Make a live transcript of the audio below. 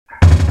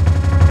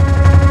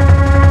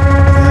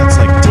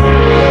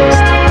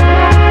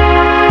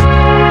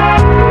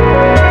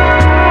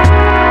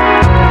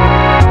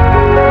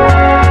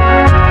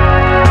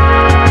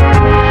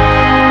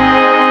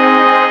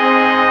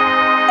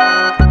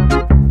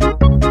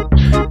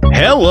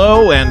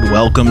Hello and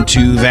welcome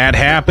to That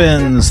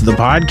Happens, the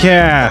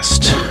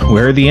podcast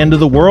where the end of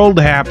the world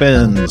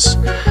happens.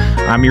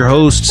 I'm your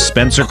host,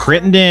 Spencer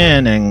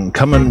Crittenden, and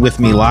coming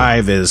with me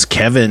live is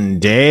Kevin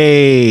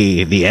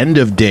Day, the end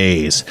of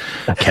days.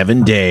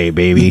 Kevin Day,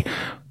 baby.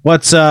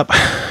 What's up?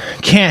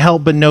 Can't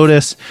help but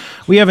notice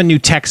we have a new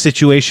tech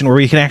situation where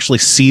we can actually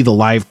see the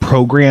live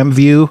program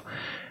view,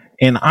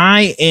 and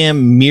I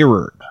am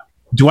mirrored.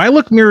 Do I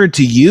look mirrored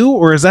to you,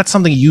 or is that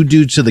something you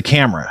do to the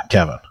camera,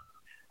 Kevin?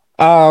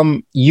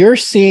 You're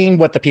seeing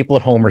what the people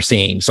at home are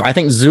seeing. So I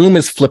think Zoom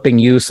is flipping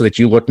you so that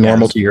you look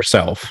normal to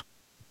yourself.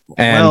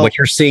 And what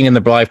you're seeing in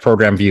the live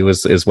program view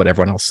is what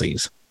everyone else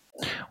sees.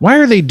 Why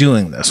are they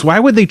doing this?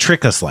 Why would they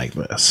trick us like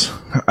this?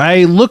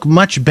 I look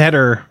much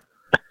better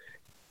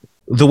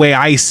the way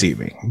I see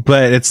me,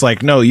 but it's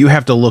like, no, you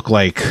have to look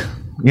like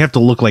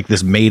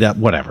this made up,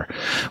 whatever,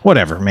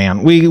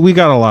 man. We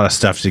got a lot of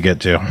stuff to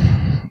get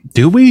to.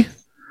 Do we?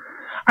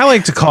 I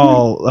like to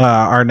call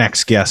our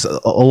next guest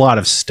a lot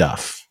of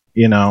stuff.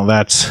 You know,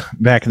 that's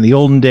back in the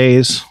olden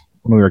days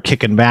when we were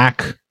kicking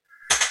back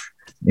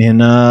in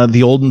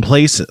the olden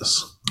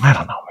places. I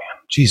don't know,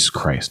 man. Jesus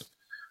Christ.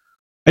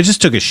 I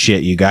just took a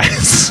shit, you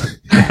guys.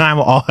 I'm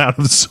all out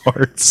of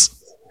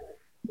sorts.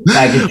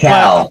 I can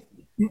tell.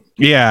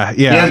 Yeah.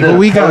 But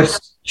we go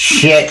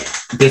shit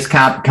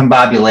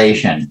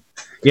discombobulation.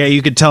 Yeah,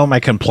 you could tell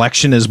my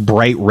complexion is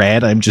bright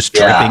red. I'm just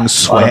dripping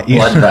sweat.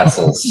 Blood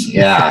vessels.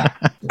 Yeah.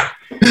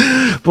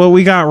 Well,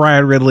 we got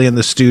Ryan Ridley in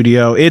the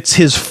studio. It's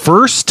his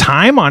first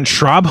time on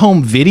Schraub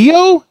Home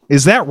Video.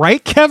 Is that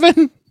right,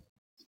 Kevin?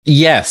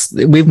 Yes,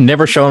 we've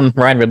never shown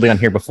Ryan Ridley on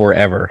here before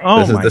ever.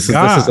 Oh, this is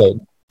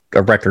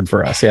a record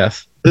for us.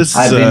 Yes, this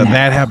is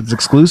That Happens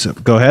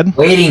exclusive. Go ahead.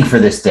 Waiting for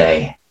this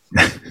day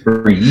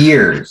for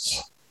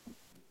years.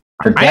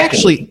 For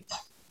decades.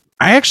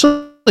 I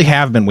actually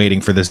have been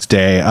waiting for this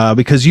day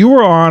because you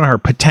were on our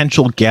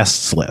potential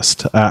guests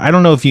list. I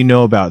don't know if you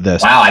know about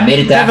this. Wow, I made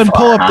it that Kevin,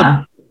 far, pull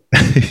up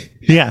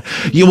yeah,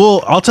 you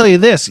will. I'll tell you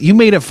this: you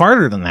made it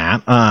farther than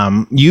that.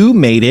 You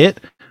made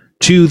it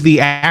to the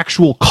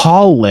actual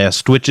call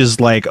list, which is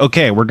like,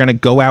 okay, we're going to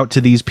go out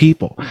to these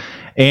people.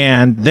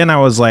 And then I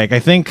was like, I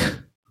think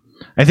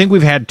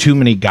we've had too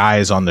many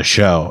guys on the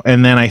show,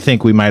 and then I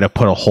think we might have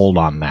put a hold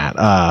on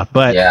that.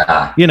 But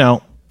yeah, you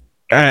know,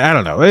 I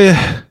don't know.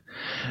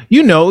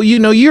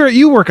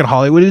 You work at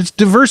Hollywood. It's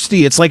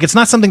diversity. It's like, it's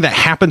not something that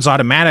happens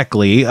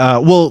automatically.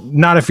 Well,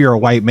 not if you're a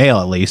white male,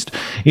 at least.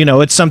 You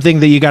know, it's something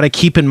that you got to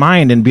keep in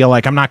mind and be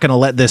like, I'm not going to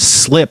let this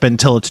slip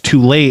until it's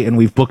too late and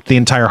we've booked the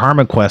entire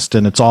HarmonQuest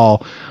and it's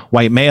all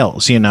white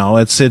males. You know,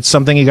 it's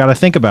something you got to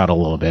think about a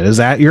little bit. Is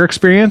that your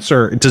experience,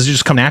 or does it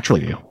just come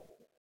naturally to you?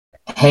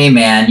 Hey,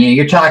 man,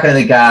 you're talking to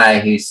the guy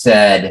who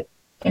said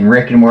in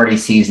Rick and Morty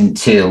season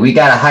 2, we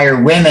got to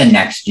hire women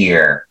next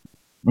year.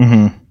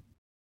 Mm-hmm.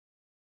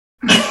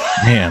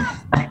 Man,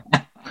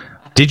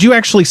 did you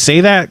actually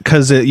say that?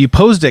 Because you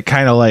posed it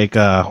kind of like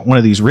one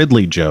of these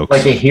Ridley jokes,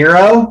 like a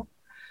hero.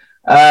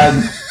 No,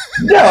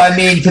 I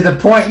mean, to the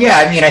point. Yeah,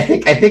 I mean, I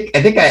think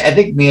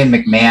me and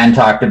McMahon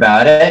talked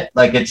about it.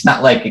 Like, it's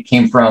not like it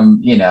came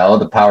from,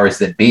 the powers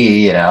that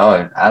be.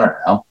 I don't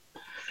know.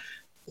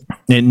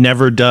 It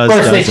never does. Of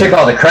course, they took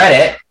all the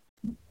credit.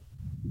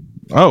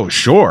 Oh,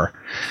 sure.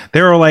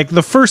 They were like,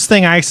 the first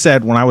thing I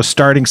said when I was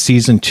starting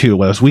season 2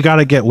 was, we got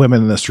to get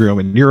women in this room.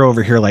 And you're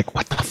over here like,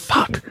 what the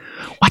fuck?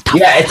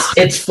 Yeah,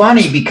 it's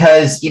funny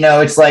because,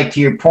 it's like,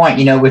 to your point,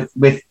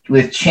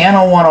 with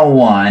Channel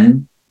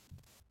 101,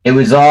 it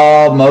was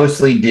all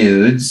mostly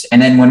dudes.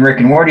 And then when Rick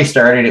and Morty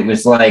started, it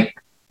was like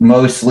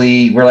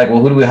mostly, we're like,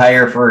 well, who do we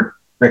hire for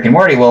Rick and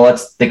Morty? Well,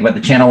 let's think about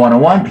the Channel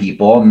 101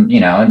 people. And,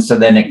 and so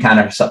then it kind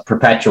of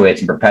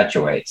perpetuates.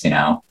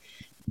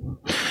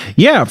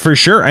 Yeah, for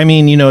sure. I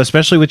mean,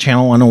 especially with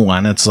Channel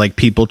 101, it's like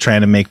people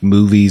trying to make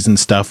movies and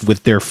stuff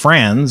with their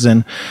friends.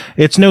 And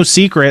it's no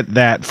secret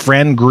that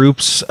friend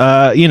groups,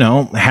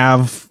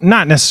 have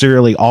not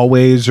necessarily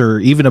always or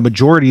even a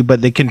majority,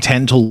 but they can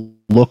tend to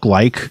look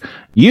like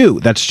you.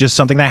 That's just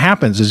something that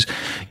happens. Is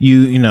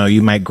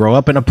you might grow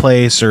up in a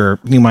place, or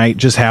you might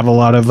just have a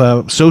lot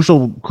of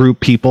social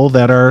group people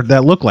that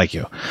look like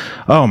you.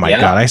 Oh my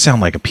God, I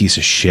sound like a piece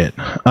of shit.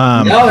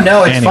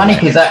 No, it's funny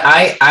because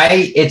I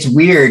it's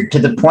weird to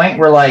the point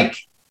where, like,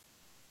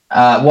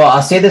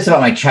 I'll say this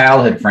about my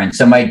childhood friends.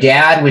 So my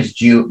dad was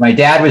My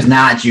dad was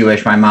not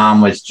Jewish. My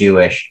mom was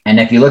Jewish. And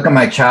if you look at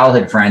my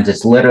childhood friends,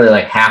 it's literally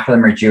like half of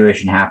them are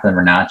Jewish and half of them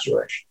are not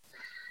Jewish.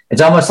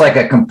 It's almost like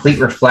a complete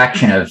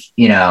reflection of,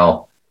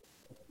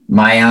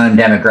 my own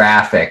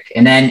demographic.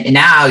 And then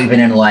now, even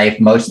in life,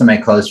 most of my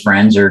close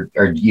friends are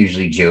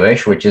usually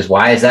Jewish, which is,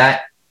 why does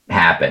that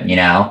happen?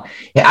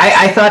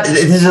 I thought,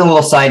 this is a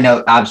little side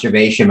note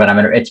observation, but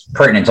it's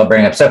pertinent, so I'll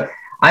bring it up. So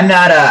I'm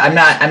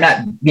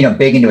not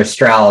big into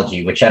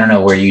astrology, which I don't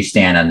know where you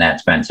stand on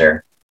that,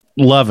 Spencer.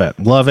 Love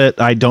it.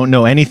 I don't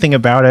know anything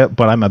about it,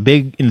 but I'm a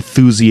big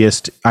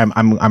enthusiast.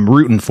 I'm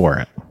rooting for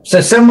it. So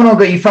someone will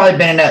go. You've probably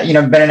been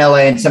in LA,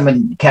 and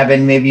someone,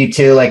 Kevin, maybe you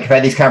too. Like, I've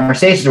had these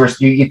conversations where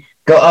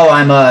go, oh,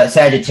 I'm a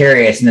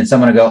Sagittarius, and then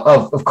someone will go,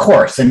 oh, of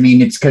course. I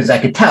mean, it's because I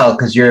could tell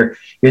because you're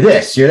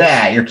this, you're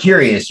that, you're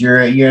curious,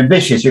 you're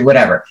ambitious, you're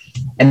whatever.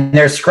 And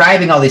they're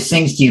ascribing all these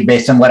things to you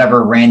based on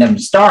whatever random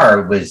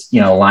star was,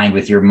 aligned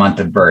with your month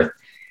of birth.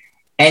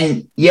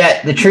 And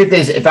yet the truth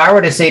is, if I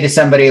were to say to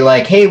somebody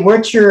like, hey,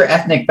 what's your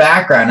ethnic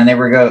background? And they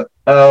were go,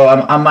 oh,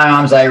 I'm my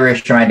mom's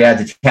Irish or my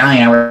dad's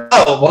Italian. I were,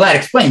 oh, well, that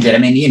explains it. I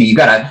mean, you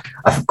got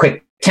a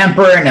quick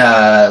temper and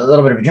a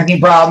little bit of a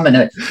drinking problem.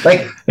 And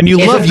you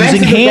love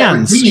using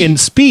hands in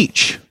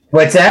speech.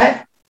 What's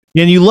that?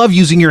 And you love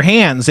using your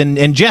hands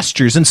and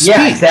gestures and speech.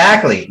 Yeah,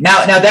 exactly.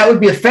 Now that would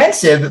be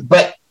offensive,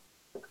 but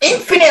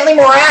infinitely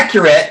more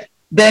accurate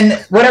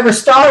than whatever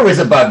star was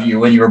above you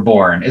when you were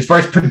born, as far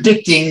as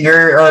predicting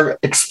or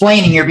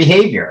explaining your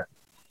behavior.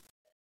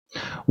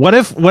 What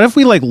if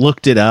we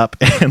looked it up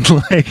and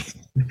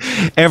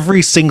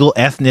every single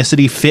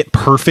ethnicity fit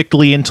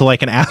perfectly into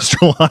an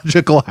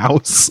astrological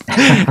house,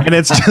 and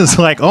it's just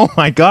oh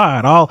my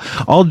god,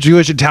 all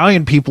Jewish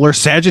Italian people are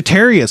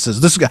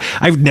Sagittariuses. This guy,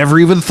 I've never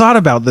even thought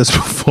about this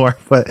before,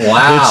 but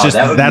wow, it's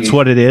just that's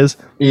what it is.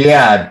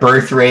 Yeah,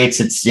 birth rates.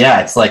 It's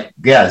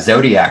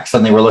zodiac.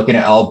 Suddenly we're looking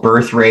at all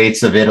birth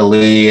rates of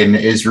Italy and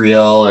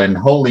Israel, and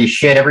holy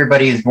shit,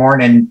 everybody is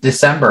born in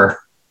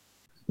December.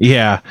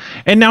 Yeah,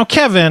 and now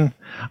Kevin,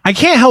 I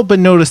can't help but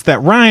notice that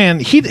Ryan,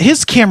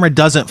 his camera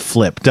doesn't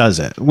flip, does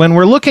it? When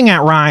we're looking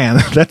at Ryan,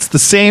 that's the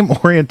same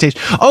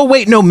orientation. Oh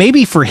wait, no,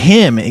 maybe for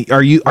him.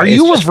 Are you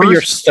reversed for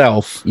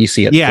yourself? You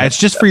see it? Yeah, it's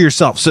just for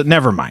yourself. So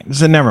never mind.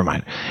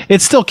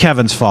 It's still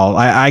Kevin's fault.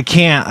 I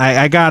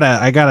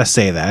gotta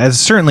say that it's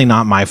certainly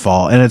not my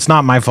fault, and it's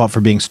not my fault for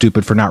being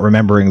stupid for not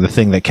remembering the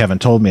thing that Kevin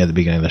told me at the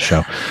beginning of the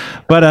show.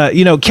 But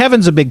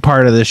Kevin's a big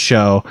part of this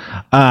show,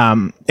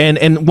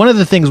 and one of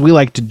the things we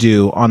like to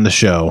do on the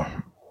show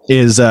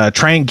is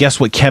try and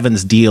guess what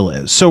Kevin's deal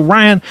is. So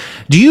Ryan,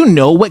 do you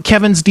know what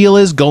Kevin's deal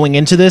is going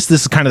into this?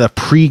 This is kind of the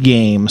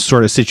pregame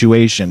sort of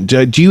situation.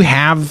 Do you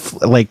have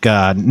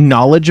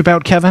knowledge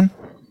about Kevin?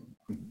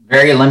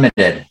 Very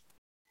limited.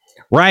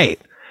 Right.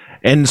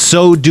 And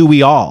so do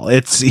we all.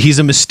 He's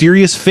a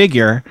mysterious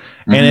figure,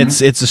 and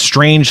it's a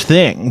strange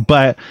thing,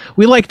 but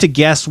we like to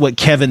guess what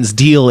Kevin's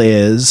deal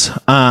is.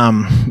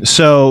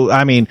 So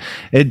I mean,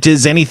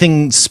 does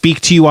anything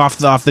speak to you off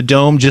the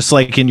dome, just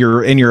in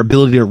your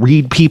ability to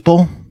read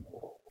people?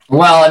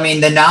 Well, I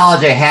mean, the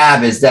knowledge I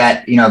have is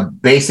that,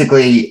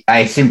 basically I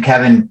assume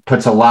Kevin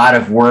puts a lot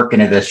of work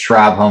into this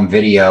Schraub Home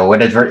Video.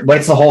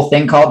 What's the whole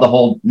thing called? The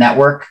whole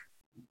network?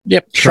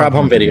 Yep. Schraub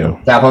Home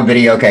Video. Schraub Home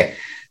Video. Okay.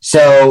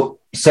 So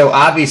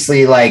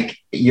obviously,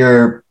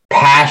 you're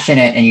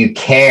passionate and you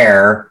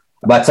care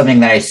about something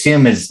that I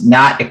assume is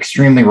not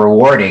extremely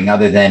rewarding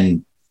other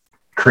than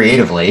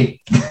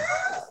creatively.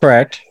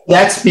 Correct.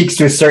 That speaks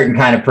to a certain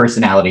kind of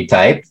personality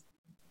type.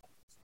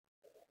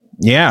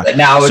 Yeah.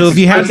 Now, so if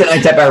you have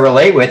personality type I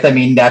relate with, I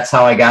mean, that's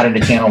how I got into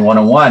Channel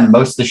 101.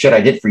 Most of the shit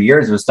I did for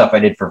years was stuff I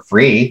did for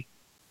free.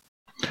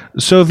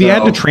 So if you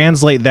had to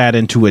translate that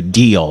into a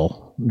deal,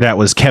 that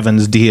was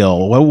Kevin's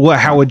deal,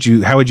 how would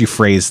you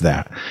phrase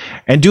that,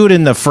 and do it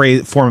in the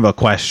form of a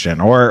question,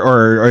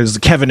 or is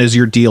Kevin, is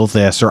your deal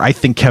this, or I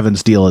think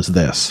Kevin's deal is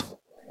this?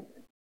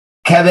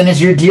 Kevin,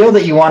 is your deal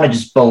that you want to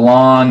just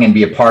belong and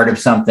be a part of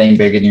something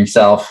bigger than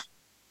yourself?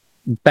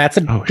 That's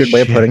a good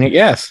way of putting it.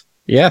 Yes.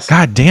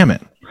 God damn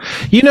it.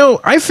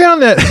 I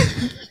found that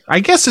I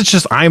guess it's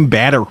just I'm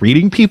bad at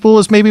reading people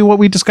is maybe what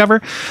we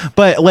discover.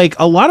 But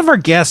a lot of our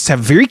guests have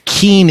very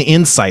keen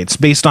insights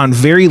based on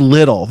very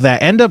little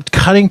that end up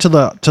cutting to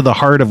the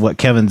heart of what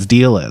Kevin's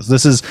deal is.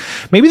 This is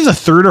maybe the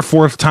third or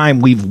fourth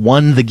time we've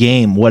won the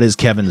game. What is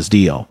Kevin's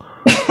deal?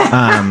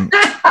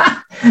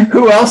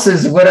 Who else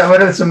is? What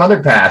are some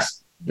other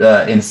past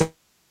insights?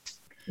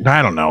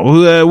 I don't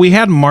know. We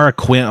had Mara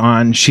Quint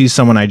on. She's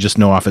someone I just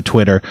know off of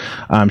Twitter.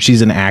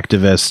 She's an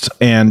activist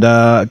and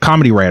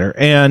comedy writer,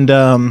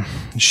 and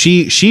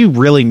she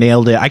really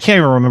nailed it. I can't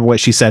even remember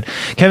what she said.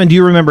 Kevin, do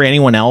you remember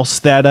anyone else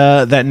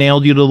that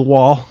nailed you to the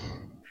wall?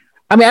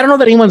 I mean, I don't know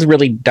that anyone's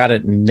really got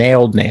it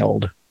nailed.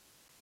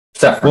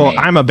 Well,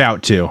 I'm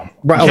about to.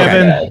 Right,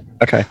 Kevin,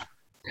 okay.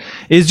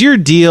 Is your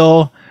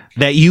deal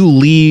that you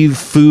leave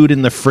food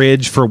in the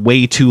fridge for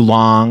way too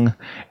long,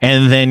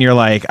 and then you're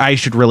like, I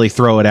should really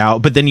throw it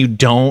out, but then you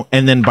don't,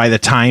 and then by the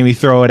time you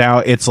throw it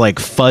out, it's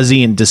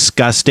fuzzy and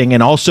disgusting,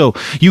 and also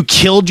you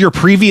killed your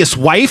previous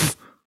wife?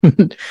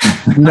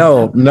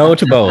 No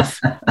to both.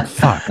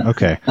 Fuck.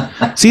 Okay.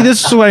 See,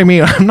 this is what I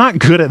mean. I'm not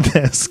good at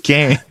this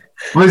game.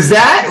 Was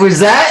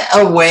that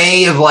a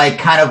way of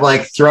kind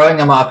of throwing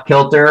them off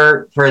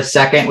kilter for a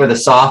second with a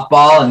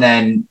softball and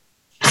then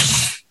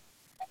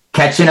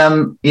catching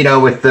them,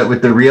 with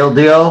the real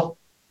deal?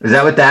 Is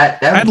that what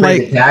that was a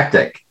pretty good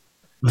tactic?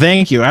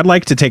 Thank you. I'd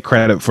like to take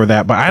credit for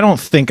that, but I don't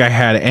think I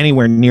had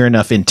anywhere near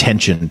enough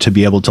intention to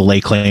be able to lay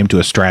claim to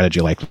a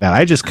strategy like that.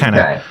 I just kind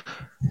of,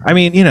 I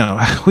mean,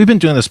 we've been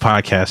doing this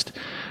podcast.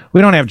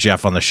 We don't have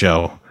Jeff on the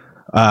show.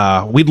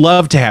 We'd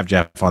love to have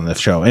Jeff on this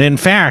show. And in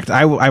fact,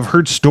 I've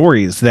heard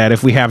stories that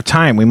if we have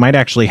time, we might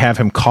actually have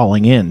him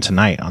calling in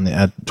tonight on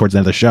towards the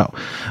end of the show.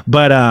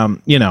 But,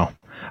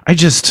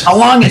 How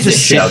long is this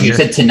show? You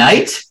said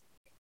tonight?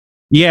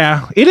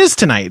 Yeah, it is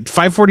tonight.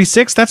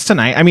 5:46. That's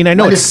tonight. I mean, I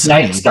know it's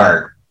tonight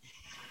start.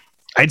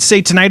 I'd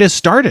say tonight has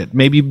started,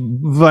 maybe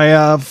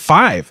by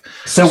 5.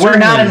 So we're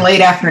not in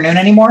late afternoon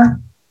anymore?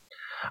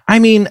 I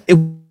mean,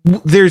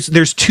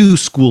 there's two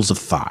schools of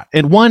thought.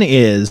 And one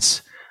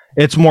is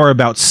it's more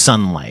about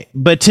sunlight.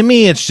 But to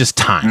me, it's just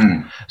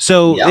time.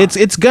 So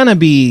it's going to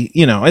be,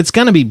 it's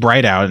going to be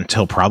bright out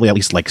until probably at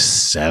least like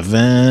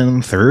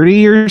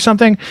 7:30 or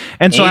something.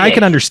 And so I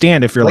can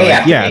understand if you're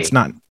like, yeah, it's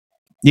not.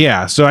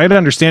 Yeah, so I'd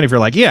understand if you're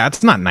like, yeah,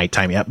 it's not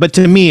nighttime yet. But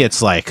to me,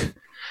 it's like,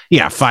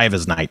 yeah, 5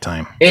 is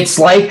nighttime. It's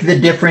like the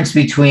difference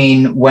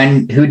between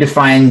who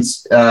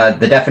defines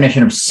the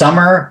definition of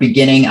summer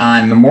beginning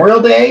on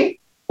Memorial Day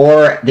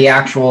or the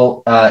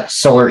actual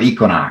solar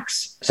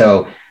equinox.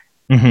 So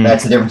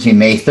that's the difference between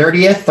May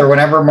 30th or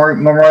whenever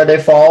Memorial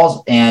Day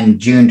falls and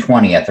June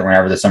 20th or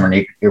whenever the summer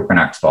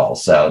equinox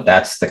falls. So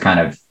that's the kind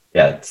of,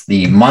 it's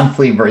the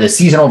the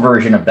seasonal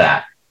version of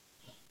that.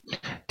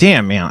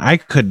 Damn, man, I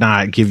could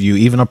not give you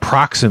even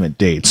approximate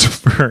dates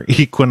for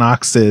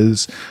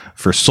equinoxes,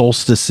 for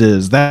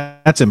solstices.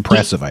 That's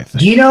impressive, I think.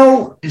 Do you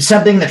know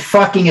something that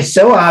fucking is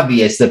so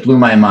obvious that blew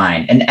my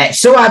mind? And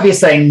so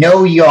obvious that I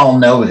know you all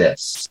know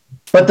this.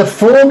 But the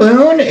full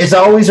moon is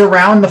always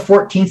around the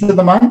 14th of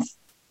the month?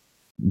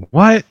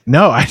 What?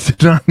 No, I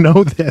did not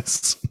know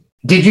this.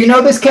 Did you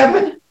know this,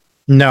 Kevin?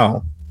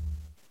 No.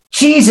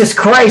 Jesus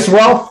Christ, we're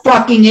all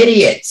fucking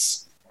idiots.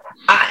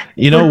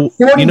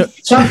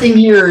 Something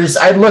years,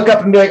 I'd look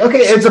up and be like, okay,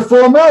 it's a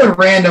full moon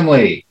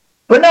randomly.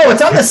 But no,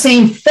 it's on the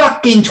same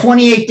fucking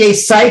 28-day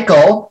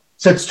cycle.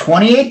 So it's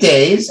 28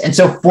 days. And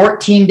so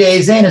 14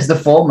 days in is the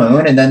full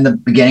moon. And then the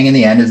beginning and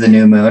the end is the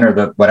new moon or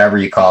the whatever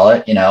you call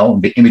it,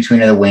 in between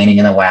the waning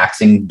and the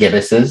waxing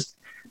gibbuses.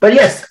 But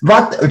yes,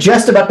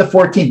 just about the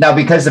 14th. Now,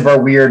 because of our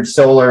weird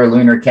solar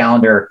lunar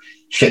calendar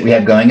shit we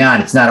have going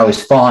on, it's not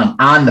always falling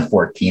on the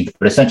 14th,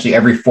 but essentially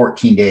every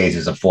 14 days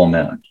is a full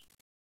moon.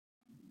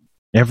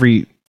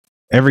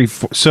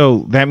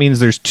 So that means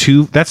there's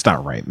 2. That's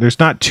not right. There's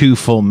not 2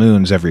 full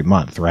moons every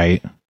month,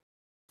 right?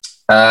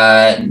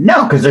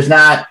 No, because there's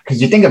not.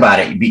 Because you think about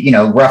it,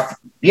 rough.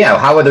 Yeah,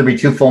 how would there be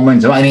 2 full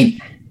moons? I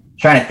mean,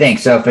 trying to think.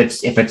 So if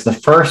it's the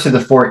 1st to the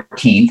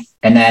 14th,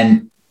 and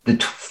then the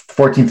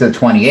 14th to the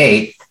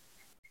 28th.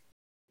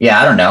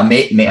 Yeah, I don't know.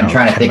 I'm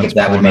trying to think if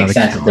that would make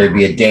sense. If there'd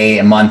be a day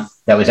a month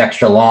that was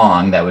extra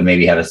long, that would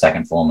maybe have a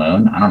second full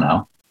moon. I don't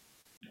know.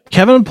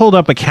 Kevin pulled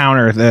up a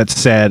counter that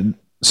said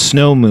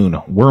snow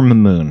moon, worm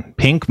moon,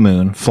 pink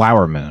moon,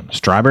 flower moon,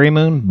 strawberry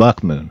moon,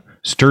 buck moon,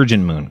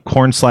 sturgeon moon,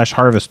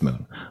 corn/harvest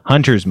moon,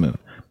 hunter's moon,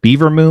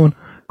 beaver moon,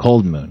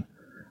 cold moon.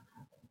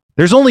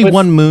 There's only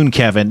one moon,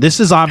 Kevin. This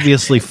is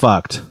obviously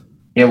fucked.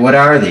 Yeah, what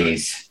are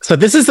these? So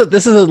this is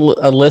a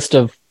list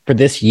of, for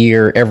this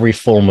year, every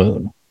full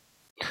moon.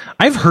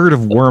 I've heard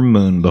of worm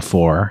moon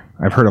before.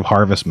 I've heard of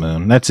harvest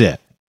moon. That's it.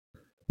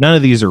 None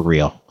of these are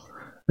real.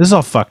 This is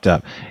all fucked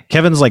up.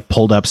 Kevin's like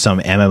pulled up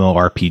some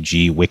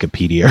MMORPG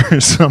Wikipedia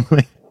or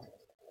something.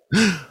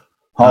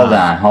 Hold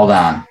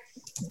on.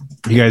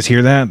 You guys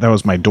hear that? That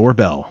was my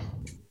doorbell.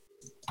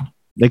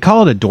 They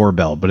call it a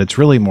doorbell, but it's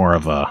really more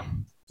of a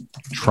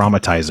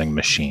traumatizing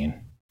machine.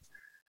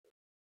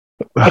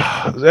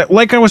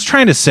 Like I was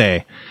trying to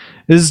say,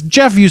 is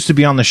Jeff used to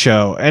be on the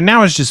show, and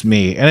now it's just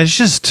me, and it's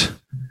just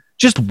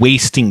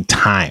wasting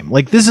time.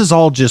 Like, this is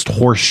all just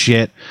horse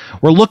shit.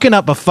 We're looking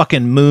up a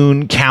fucking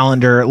moon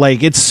calendar.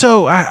 Like, it's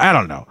so, I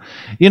don't know.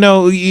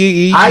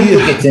 I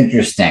think it's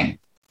interesting.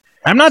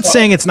 I'm not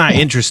saying it's not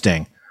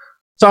interesting.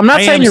 So I'm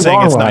not saying you're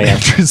wrong, Ryan.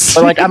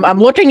 But like, I'm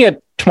looking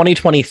at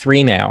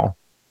 2023 now,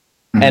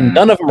 and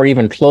none of them are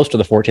even close to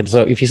the 14th.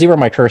 So if you see where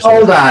my cursor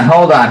is.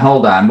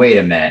 Hold on. Wait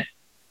a minute.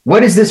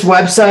 What is this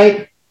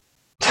website?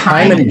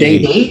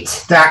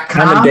 Timeanddate.com?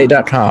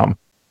 Timeanddate.com.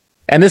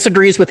 And this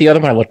agrees with the other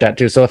one I looked at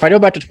too. So if I go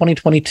back to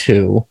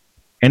 2022.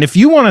 And if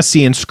you want to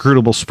see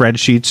inscrutable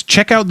spreadsheets,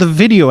 check out the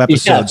video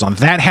episodes on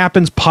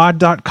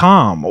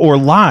thathappenspod.com or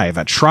live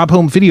at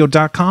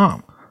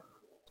shrobhomevideo.com.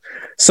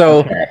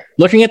 So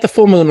looking at the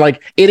full moon,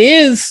 like it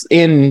is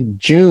in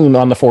June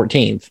on the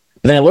 14th.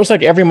 But then it looks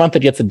like every month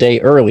it gets a day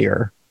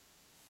earlier.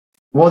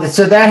 Well,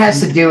 so that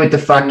has to do with the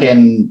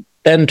fucking...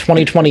 Then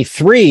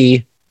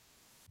 2023...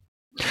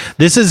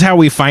 This is how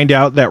we find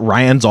out that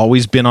Ryan's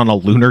always been on a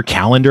lunar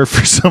calendar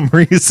for some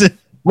reason.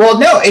 Well,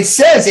 no, it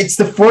says it's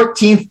the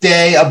 14th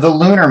day of the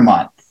lunar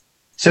month.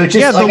 So it's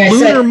just the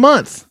lunar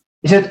month.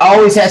 It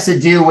always has to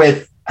do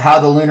with how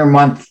the lunar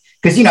month,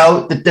 because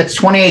that's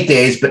 28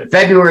 days, but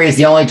February is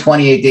the only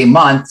 28-day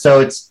month,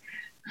 so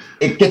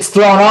it gets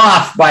thrown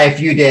off by a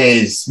few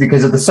days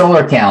because of the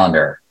solar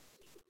calendar.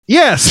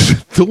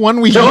 Yes, the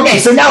one we use. Okay,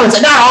 so now it's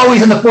not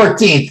always on the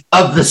 14th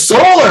of the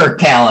solar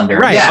calendar.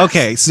 Right, yes.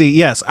 Okay, see,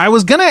 yes. I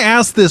was going to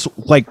ask this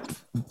like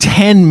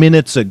 10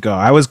 minutes ago.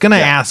 I was going to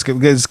ask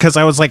because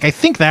I was like, I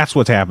think that's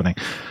what's happening.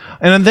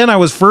 And then I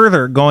was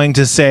further going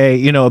to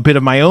say, a bit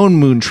of my own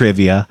moon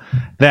trivia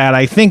that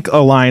I think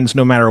aligns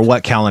no matter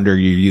what calendar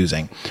you're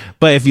using.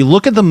 But if you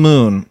look at the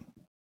moon,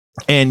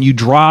 and you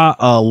draw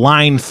a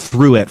line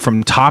through it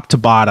from top to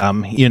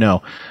bottom,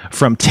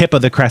 from tip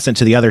of the crescent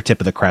to the other tip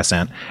of the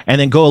crescent, and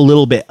then go a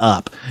little bit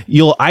up.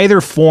 You'll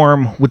either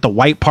form with the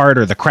white part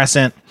or the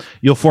crescent,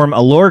 you'll form a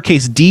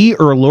lowercase d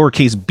or a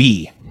lowercase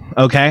b.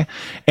 Okay.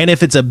 And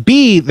if it's a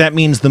B, that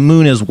means the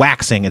moon is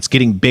waxing. It's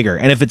getting bigger.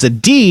 And if it's a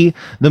D,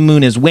 the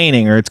moon is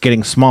waning or it's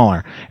getting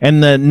smaller.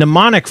 And the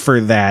mnemonic for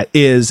that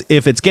is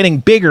if it's getting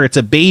bigger, it's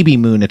a baby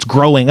moon. It's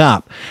growing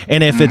up.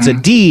 And if it's a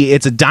D,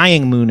 it's a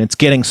dying moon. It's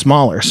getting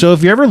smaller. So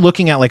if you're ever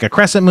looking at like a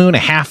crescent moon, a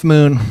half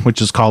moon,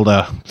 which is called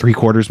a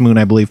 3/4 moon,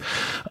 I believe,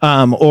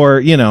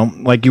 or,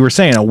 like you were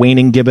saying, a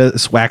waning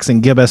gibbous,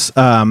 waxing gibbous,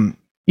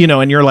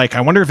 and you're like,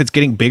 I wonder if it's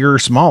getting bigger or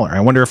smaller.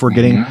 I wonder if we're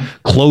getting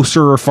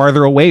closer or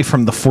farther away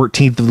from the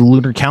 14th of the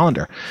lunar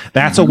calendar.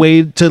 That's a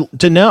way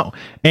to know.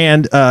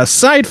 And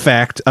side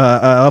fact,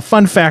 a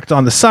fun fact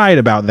on the side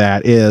about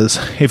that is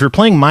if you're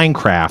playing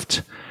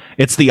Minecraft,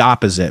 it's the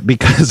opposite,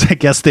 because I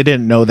guess they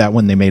didn't know that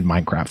when they made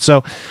Minecraft. So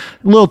a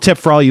little tip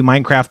for all you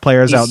Minecraft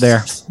players out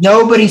there.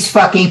 Nobody's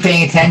fucking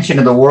paying attention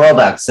to the world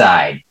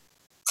outside.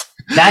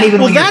 Not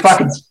even when you're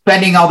fucking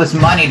spending all this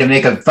money to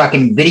make a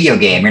fucking video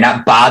game. You're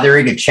not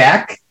bothering to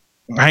check.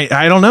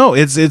 I don't know.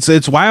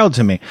 It's wild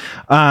to me.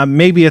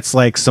 Maybe it's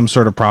like some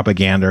sort of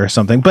propaganda or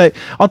something. But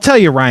I'll tell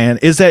you, Ryan,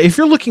 is that if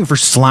you're looking for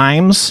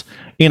slimes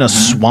in a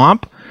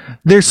swamp,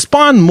 they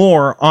spawn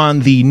more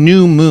on the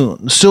new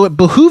moon. So it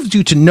behooves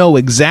you to know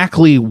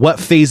exactly what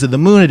phase of the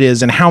moon it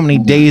is and how many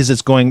days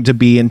it's going to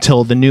be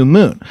until the new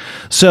moon.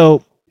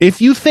 So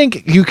if you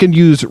think you can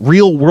use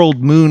real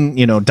world moon,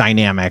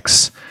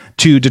 dynamics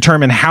to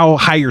determine how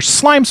high your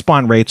slime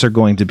spawn rates are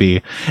going to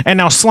be. And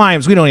now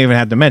slimes, we don't even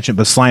have to mention,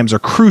 but slimes are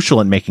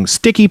crucial in making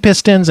sticky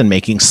pistons and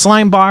making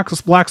slime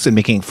blocks and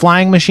making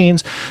flying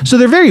machines. So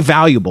they're very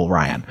valuable,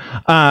 Ryan.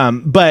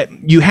 But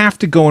you have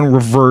to go in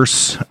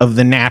reverse of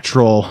the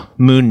natural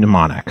moon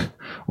mnemonic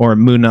or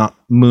moon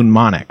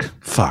mnemonic.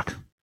 Fuck.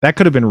 That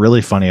could have been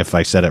really funny if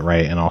I said it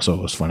right and also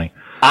it was funny.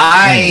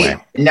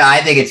 I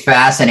think it's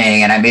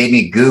fascinating, and it made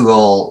me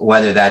Google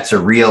whether that's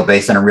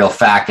based on a real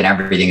fact, and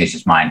everything is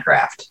just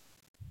Minecraft.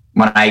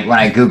 When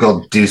I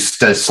Googled,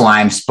 does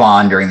slime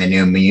spawn during the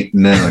new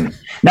moon?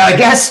 Now, I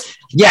guess,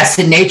 yes,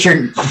 in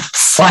nature,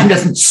 slime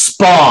doesn't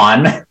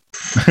spawn.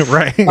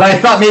 Right. But I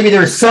thought maybe there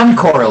was some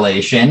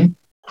correlation.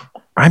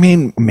 I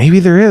mean, maybe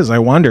there is. I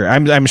wonder.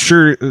 I'm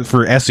sure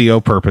for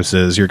SEO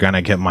purposes, you're going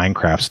to get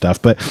Minecraft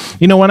stuff. But,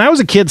 when I was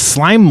a kid,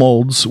 slime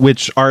molds,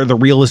 which are the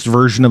realest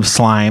version of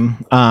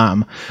slime,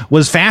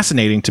 was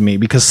fascinating to me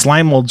because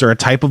slime molds are a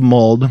type of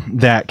mold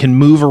that can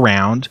move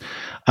around.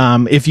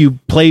 If you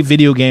play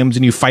video games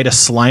and you fight a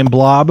slime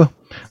blob,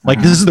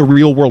 like this is the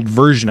real world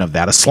version of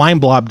that. A slime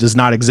blob does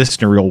not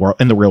exist in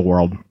the real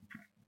world.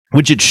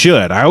 Which it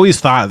should. I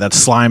always thought that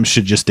slimes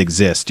should just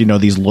exist.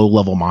 These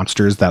low-level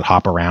monsters that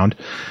hop around.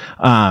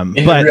 In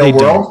the real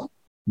world?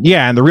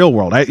 Yeah, in the real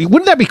world.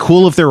 Wouldn't that be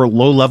cool if there were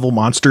low-level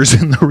monsters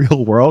in the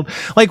real world?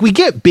 Like, we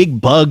get big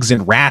bugs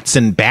and rats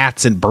and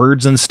bats and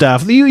birds and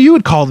stuff. You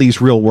would call these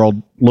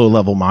real-world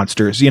low-level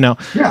monsters,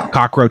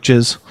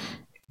 cockroaches.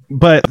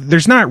 But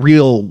there's not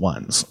real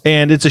ones.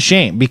 And it's a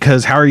shame,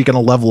 because how are you going to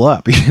level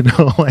up?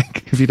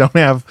 If you don't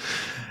have...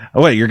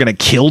 What, you're going to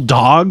kill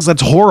dogs?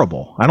 That's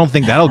horrible. I don't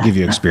think that'll give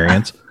you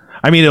experience.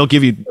 I mean, it'll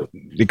give you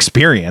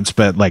experience,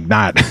 but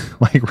not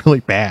really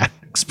bad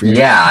experience.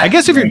 Yeah. I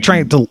guess if you're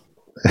trying to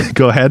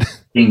go ahead.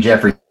 Being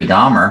Jeffrey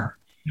Dahmer.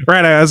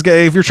 Right.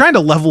 If you're trying to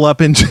level up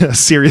into a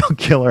serial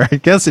killer, I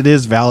guess it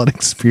is valid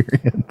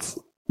experience.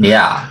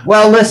 Yeah.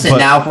 Well, listen,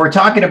 now, if we're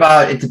talking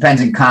about, it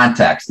depends in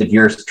context. If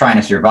you're trying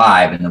to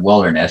survive in the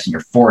wilderness and you're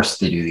forced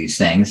to do these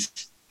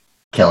things,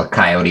 kill a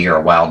coyote or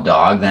a wild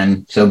dog,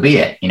 then so be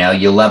it.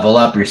 You level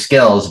up your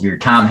skills. If you're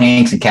Tom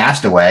Hanks and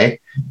Castaway,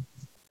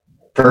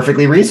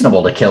 perfectly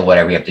reasonable to kill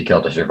whatever you have to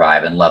kill to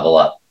survive and level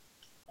up.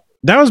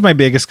 That was my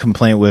biggest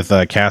complaint with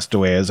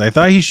Castaway, is I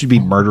thought he should be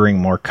murdering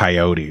more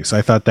coyotes.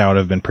 I thought that would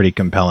have been pretty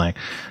compelling.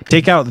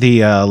 Take out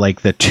the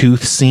the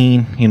tooth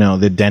scene,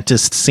 the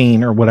dentist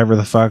scene or whatever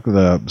the fuck,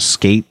 the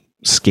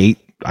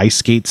ice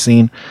skate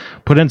scene.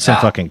 Put in some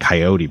fucking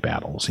coyote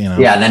battles,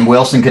 Yeah, then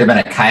Wilson could have been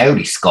a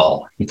coyote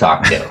skull you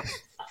talked to.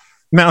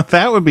 Now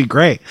that would be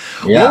great.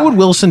 Yeah. What would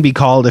Wilson be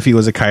called if he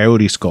was a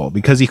coyote skull?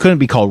 Because he couldn't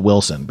be called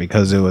Wilson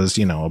because it was,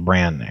 a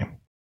brand name.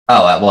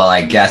 Oh, well,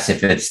 I guess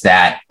if it's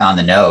that on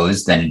the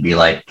nose, then it'd be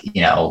like,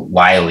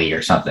 Wiley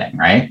or something,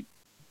 right?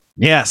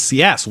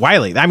 Yes,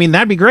 Wiley. I mean,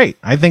 that'd be great.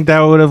 I think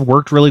that would have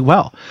worked really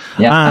well.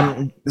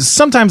 Yeah.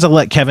 Sometimes I'll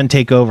let Kevin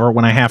take over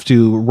when I have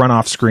to run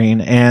off screen.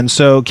 And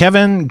so,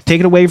 Kevin, take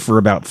it away for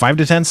about 5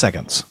 to 10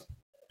 seconds.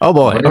 Oh,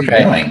 boy. What are you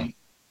doing?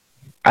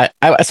 I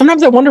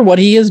sometimes I wonder what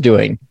he is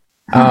doing.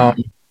 Do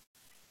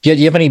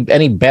you have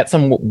any bets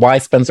on why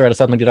Spencer had to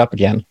suddenly get up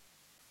again?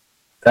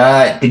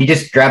 Did he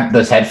just grab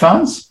those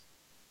headphones?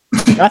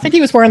 I think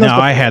he was wearing those. No,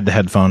 I had the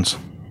headphones.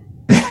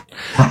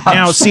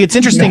 Now, see, it's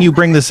interesting you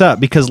bring this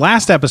up because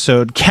last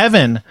episode,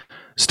 Kevin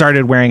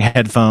started wearing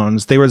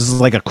headphones. There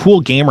was like a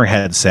cool gamer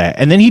headset,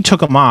 and then he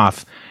took them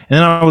off, And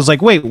then I was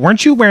like, wait,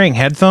 weren't you wearing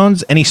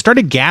headphones? And he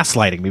started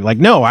gaslighting me. Like,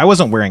 no, I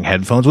wasn't wearing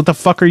headphones. What the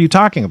fuck are you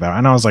talking about?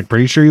 And I was like,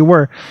 pretty sure you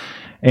were.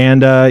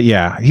 And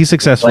yeah, he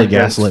successfully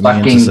gaslit me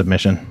into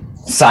submission.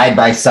 Side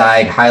by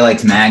side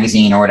highlights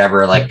magazine or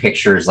whatever, like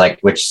pictures, like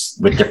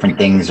with different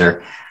things,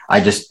 or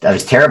I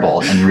was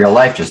terrible in real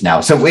life just now.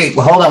 So wait,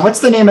 hold on. What's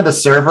the name of the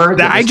server?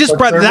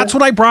 That's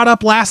what I brought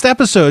up last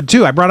episode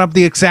too. I brought up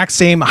the exact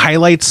same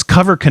highlights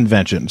cover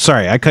convention.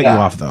 Sorry, I cut you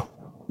off though.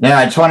 No,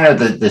 I just want to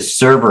know the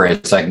server is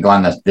so I can go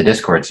on the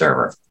Discord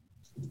server.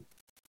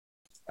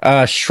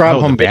 Shroud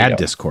Home Bad Video.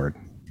 Discord.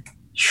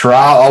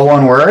 Shroud, all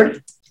one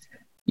word?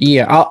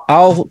 Yeah,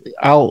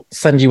 I'll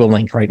send you a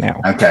link right now.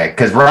 Okay,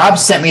 because Rob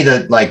sent me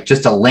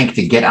just a link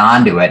to get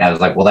onto it. And I was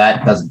like, well,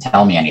 that doesn't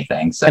tell me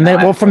anything. So and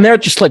then from there,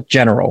 just click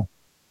general.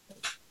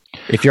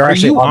 If you're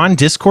actually on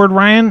Discord,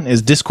 Ryan,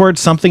 is Discord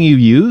something you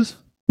use?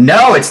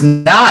 No, it's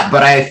not.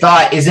 But I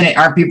thought,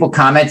 aren't people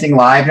commenting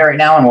live right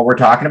now on what we're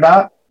talking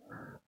about?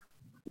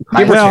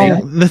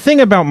 Well, the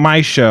thing about my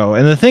show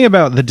and the thing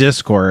about the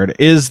Discord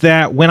is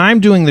that when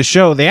I'm doing the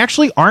show, they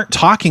actually aren't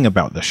talking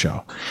about the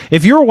show.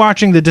 If you were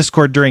watching the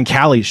Discord during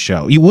Callie's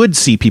show, you would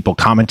see people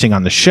commenting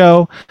on the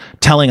show,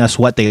 telling us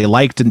what they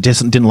liked and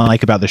didn't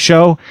like about the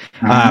show,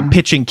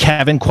 pitching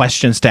Kevin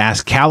questions to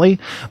ask Callie.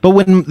 But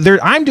when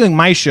I'm doing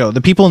my show,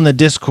 the people in the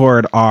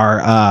Discord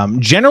are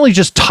generally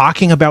just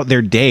talking about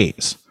their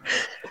days.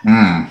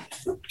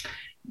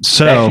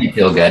 So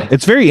feel good.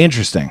 It's very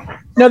interesting.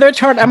 No, they're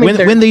hard. I mean,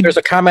 there's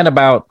a comment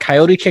about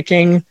coyote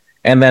kicking,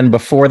 and then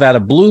before that, a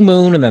blue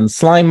moon, and then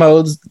slime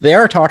modes. They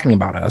are talking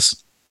about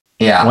us.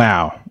 Yeah.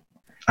 Wow.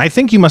 I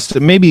think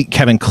maybe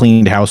Kevin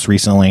cleaned house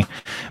recently.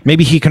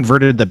 Maybe he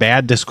converted the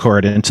bad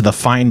Discord into the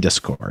fine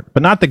Discord,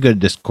 but not the good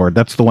Discord.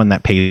 That's the one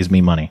that pays me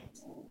money.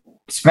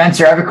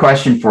 Spencer, I have a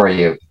question for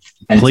you.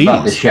 And Please. It's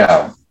about the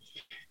show.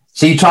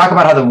 So you talk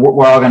about how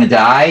we're all going to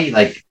die.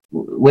 Like,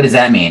 what does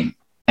that mean?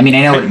 I mean,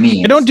 I know what it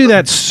means. I don't do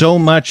that so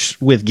much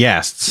with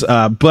guests,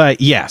 but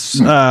yes,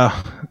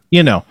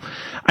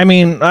 I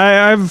mean,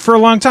 I've for a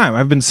long time,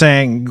 I've been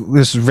saying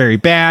this is very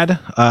bad.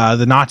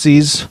 The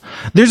Nazis,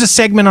 there's a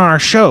segment on our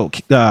show,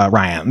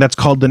 Ryan, that's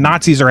called The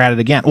Nazis Are At It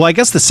Again. Well, I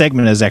guess the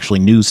segment is actually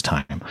news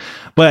time,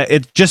 but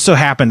it just so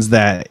happens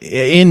that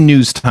in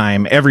news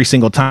time, every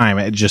single time,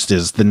 it just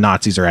is the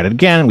Nazis are at it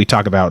again. We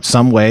talk about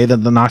some way that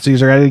the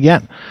Nazis are at it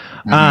again.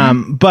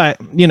 But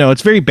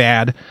it's very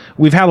bad.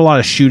 We've had a lot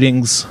of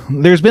shootings.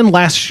 There's been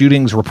less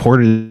shootings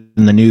reported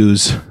in the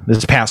news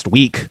this past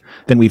week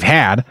than we've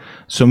had.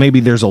 So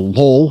maybe there's a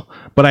lull,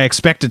 but I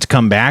expect it to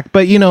come back.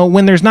 But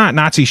when there's not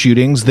Nazi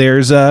shootings,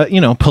 there's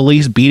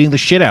police beating the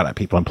shit out of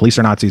people, and police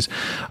are Nazis.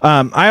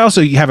 I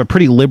also have a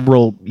pretty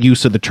liberal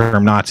use of the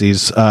term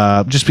Nazis,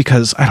 just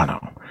because I don't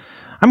know.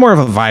 I'm more of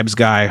a vibes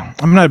guy.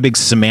 I'm not a big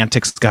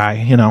semantics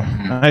guy,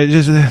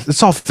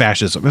 it's all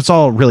fascism. It's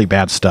all really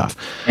bad stuff.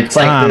 It's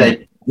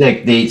like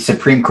the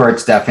Supreme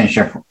Court's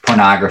definition of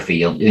pornography.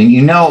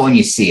 You know it when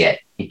you see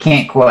it. You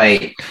can't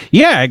quite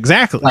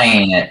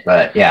explain it,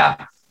 but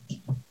yeah.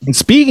 And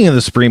speaking of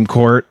the Supreme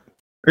Court,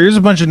 there's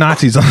a bunch of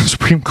Nazis on the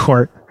Supreme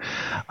Court.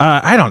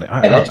 I don't know.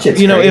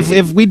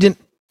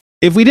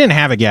 If we didn't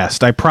have a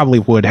guest, I probably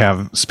would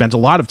have spent a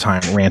lot of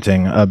time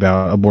ranting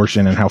about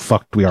abortion and how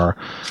fucked we are.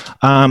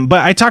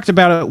 But I talked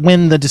about it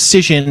when the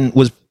decision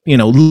was,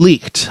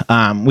 leaked.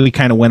 We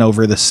kind of went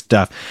over this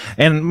stuff.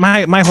 And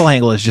my whole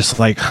angle is just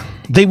like,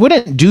 they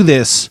wouldn't do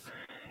this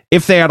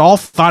if they had all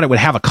thought it would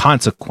have a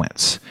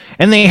consequence.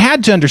 And they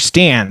had to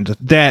understand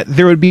that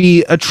there would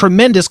be a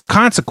tremendous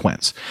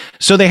consequence.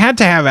 So they had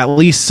to have at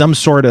least some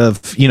sort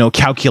of,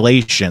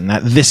 calculation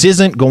that this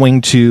isn't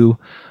going to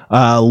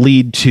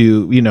lead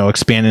to,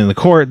 expanding the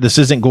court. This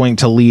isn't going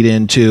to lead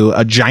into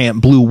a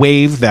giant blue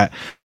wave that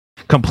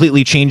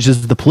completely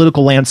changes the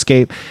political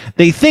landscape.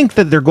 They think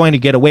that they're going to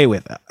get away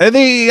with it.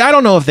 I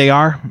don't know if they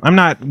are. I'm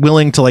not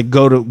willing to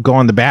go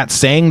on the bat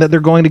saying that they're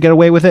going to get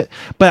away with it,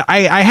 but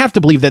I have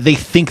to believe that they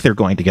think they're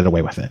going to get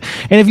away with it.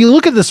 And if you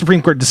look at the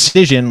Supreme Court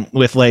decision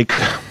with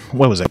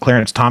what was it,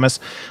 Clarence Thomas,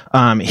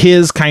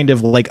 his kind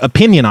of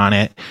opinion on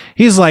it,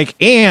 he's like,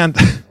 and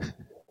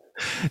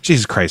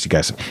Jesus Christ, you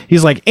guys.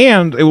 He's like,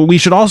 and we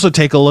should also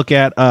take a look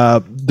at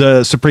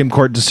the Supreme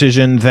Court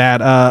decision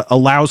that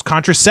allows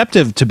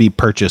contraceptive to be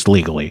purchased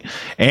legally,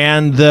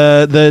 and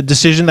the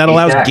decision that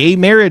allows gay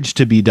marriage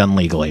to be done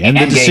legally, and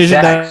the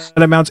decision that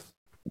amounts,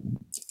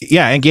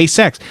 and gay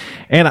sex.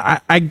 And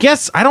I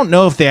guess I don't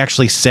know if they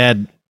actually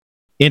said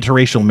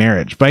interracial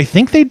marriage, but I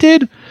think they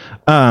did.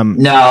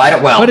 No, I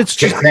don't. Well, but it's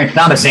just Clarence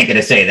Thomas ain't going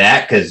to say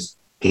that because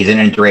he's in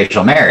an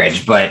interracial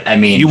marriage, but I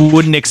mean, you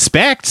wouldn't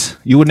expect,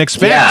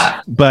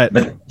 yeah, but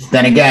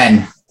then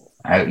again,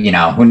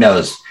 who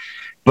knows?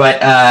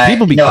 But I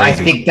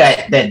think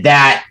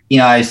that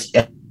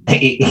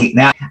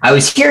I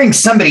was hearing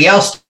somebody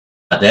else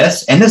about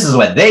this, and this is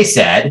what they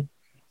said.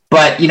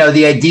 But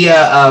the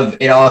idea of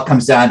it all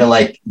comes down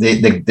to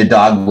the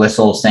dog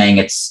whistle saying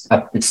it's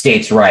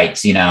states'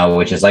 rights,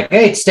 which is hey,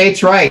 it's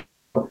states' rights.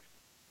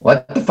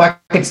 What the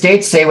fuck could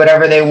states say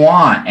whatever they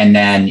want and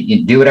then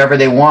do whatever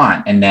they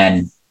want. And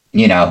then,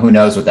 who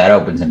knows what that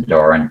opens the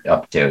door and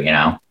up to,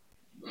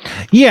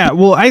 Yeah,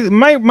 well,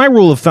 my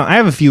rule of thumb. I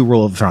have a few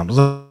rule of thumbs.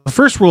 The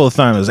first rule of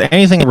thumb is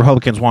anything the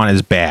Republicans want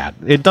is bad.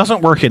 It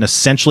doesn't work in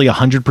essentially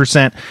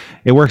 100%.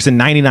 It works in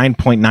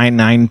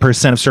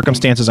 99.99% of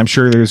circumstances. I'm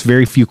sure there's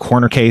very few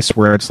corner case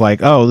where it's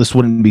like, oh, this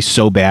wouldn't be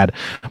so bad.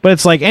 But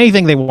it's like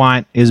anything they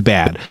want is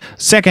bad.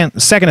 Second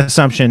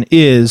assumption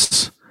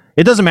is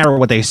it doesn't matter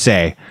what they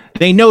say.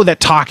 They know that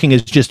talking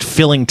is just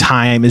filling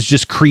time, is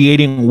just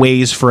creating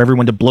ways for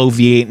everyone to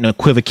bloviate and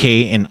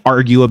equivocate and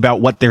argue about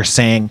what they're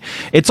saying.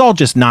 It's all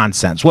just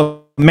nonsense.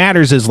 What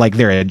matters is like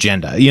their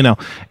agenda,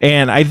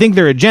 and I think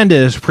their agenda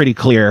is pretty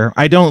clear.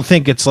 I don't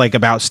think it's like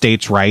about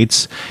states'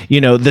 rights.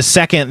 The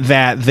second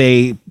that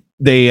they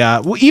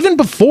even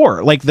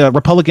before, like, the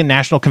Republican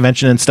National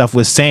Convention and stuff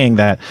was saying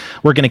that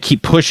we're going to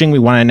keep pushing. We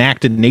want to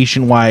enact a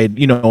nationwide,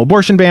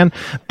 abortion ban,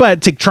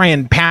 but to try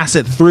and pass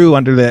it through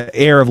under the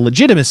air of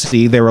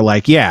legitimacy, they were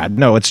like, yeah,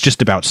 no, it's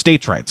just about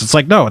states' rights. It's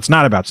like, no, it's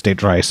not about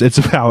states' rights. It's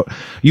about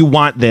you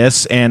want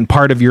this, and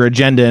part of your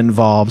agenda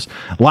involves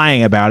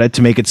lying about it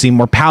to make it seem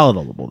more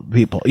palatable to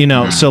people,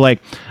 So,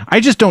 like,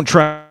 I just don't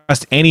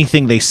trust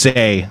anything they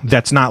say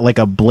that's not like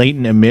a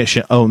blatant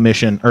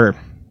omission or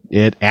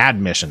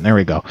admission. There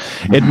we go.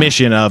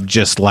 Admission of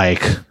just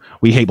like,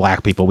 we hate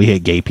black people, we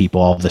hate gay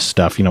people, all this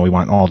stuff. We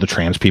want all the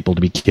trans people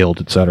to be killed,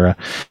 etc.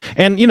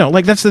 And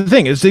like, that's the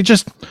thing, is they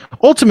just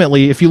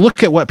ultimately, if you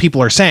look at what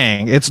people are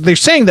saying, they're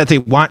saying that they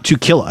want to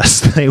kill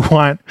us. They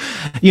want,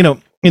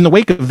 in the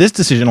wake of this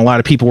decision, a lot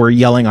of people were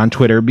yelling on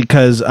Twitter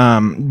because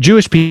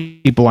Jewish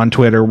people on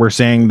Twitter were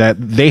saying that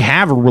they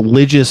have a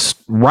religious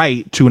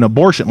right to an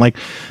abortion. Like,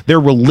 their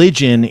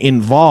religion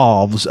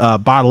involves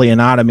bodily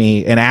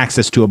anatomy and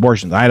access to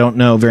abortions. I don't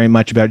know very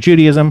much about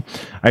Judaism.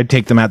 I'd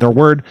take them at their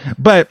word.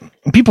 But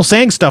people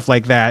saying stuff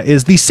like that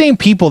is the same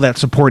people that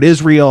support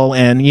Israel,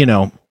 and,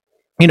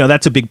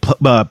 that's a big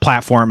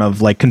platform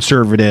of like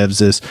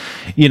conservatives is,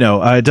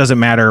 it doesn't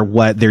matter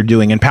what they're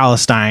doing in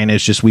Palestine.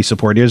 It's just we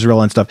support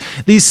Israel and stuff.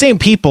 These same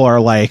people are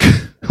like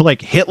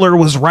Hitler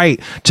was right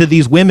to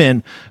these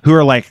women who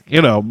are like,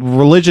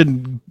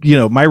 religion,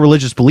 my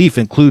religious belief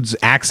includes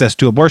access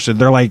to abortion.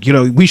 They're like,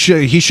 he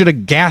should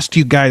have gassed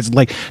you guys,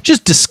 like,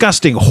 just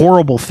disgusting,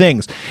 horrible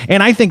things.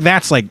 And I think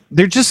that's like,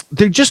 they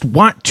just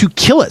want to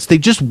kill us. They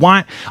just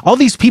want, all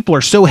these people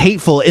are so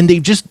hateful, and they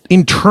just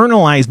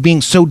internalized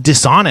being so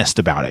dishonest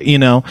about it,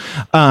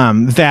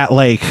 that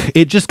like,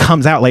 it just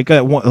comes out like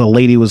a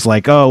lady was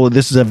like, oh,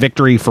 this is a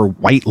victory for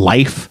white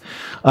life.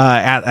 She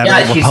said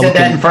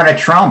that in front of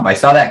Trump. I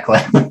saw that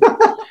clip.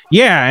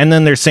 Yeah, and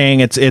then they're saying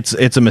it's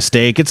a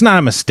mistake. It's not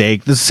a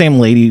mistake. The same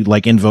lady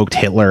like invoked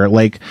Hitler.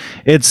 Like,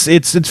 it's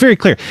very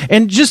clear.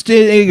 And just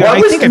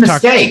what was the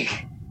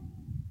mistake?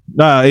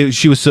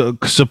 She was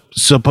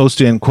supposed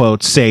to, in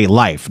quotes, say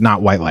life,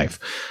 not white life.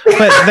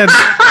 But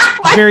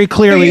that's very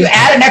clearly. Did you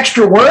add an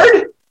extra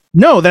word?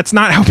 No, that's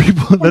not how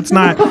people. That's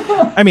not.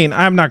 I mean,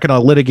 I'm not going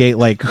to litigate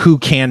like who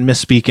can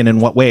misspeak and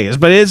in what ways,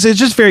 but it's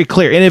just very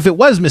clear. And if it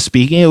was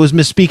misspeaking, it was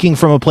misspeaking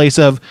from a place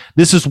of,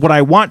 this is what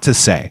I want to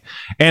say.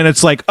 And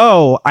it's like,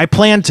 oh, I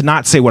planned to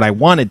not say what I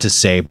wanted to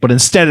say, but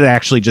instead it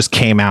actually just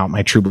came out,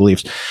 my true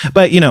beliefs.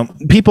 But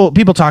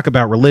people talk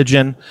about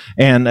religion,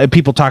 and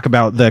people talk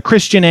about the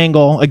Christian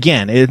angle.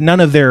 Again, none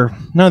of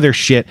their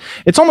shit.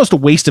 It's almost a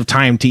waste of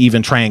time to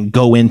even try and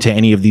go into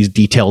any of these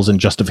details and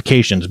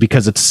justifications,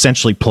 because it's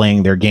essentially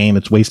playing their game.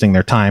 It's wasting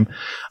their time.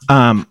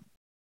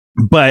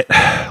 But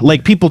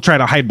like, people try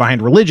to hide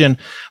behind religion,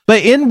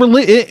 but in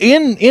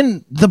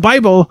the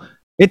Bible,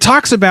 it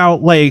talks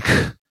about like,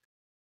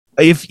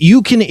 if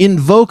you can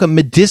invoke a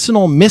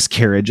medicinal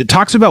miscarriage, it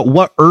talks about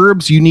what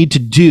herbs you need to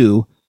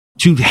do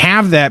to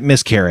have that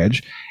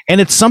miscarriage.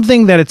 And it's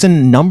something that it's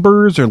in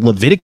Numbers or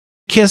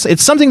Leviticus.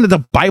 It's something that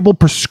the Bible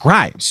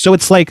prescribes. So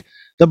it's like,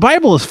 the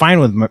Bible is fine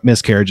with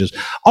miscarriages.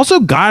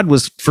 Also, God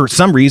was, for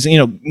some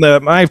reason,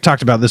 I've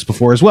talked about this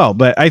before as well,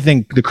 but I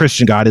think the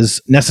Christian God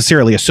is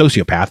necessarily a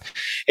sociopath,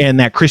 and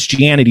that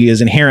Christianity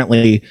is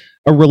inherently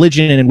a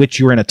religion in which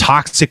you're in a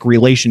toxic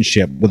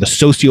relationship with a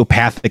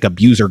sociopathic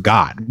abuser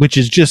God, which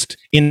is just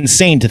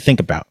insane to think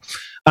about.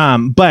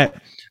 But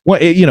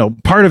what,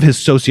 part of his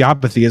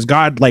sociopathy is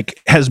God like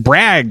has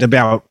bragged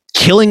about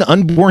killing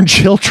unborn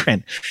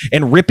children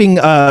and ripping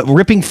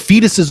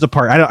fetuses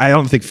apart. I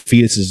don't think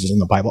fetuses is in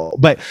the Bible,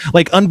 but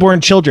like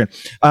unborn children.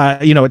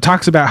 It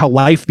talks about how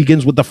life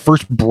begins with the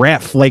first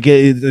breath. Like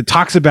it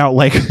talks about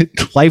like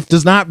life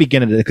does not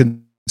begin at a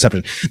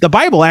conception. The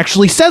Bible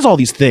actually says all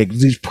these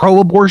things, these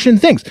pro-abortion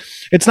things.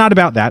 It's not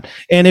about that.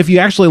 And if you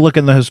actually look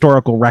in the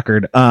historical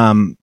record,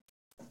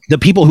 the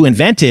people who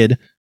invented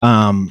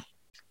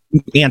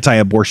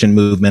anti-abortion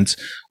movements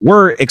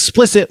were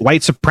explicit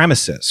white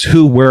supremacists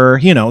who were,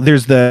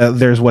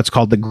 there's what's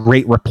called the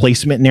Great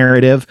Replacement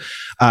narrative.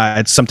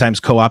 It's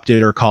sometimes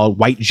co-opted or called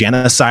white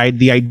genocide.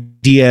 The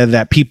idea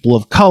that people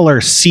of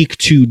color seek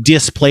to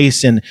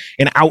displace and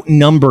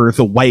outnumber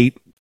the white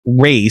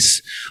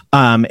race,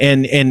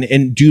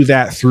 and do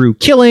that through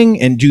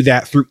killing, and do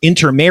that through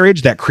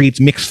intermarriage that creates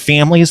mixed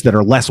families that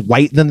are less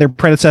white than their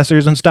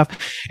predecessors and stuff.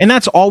 And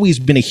that's always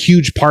been a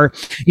huge part,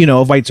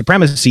 of white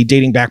supremacy,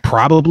 dating back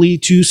probably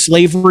to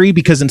slavery,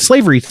 because in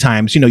slavery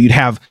times, you'd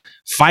have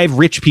 5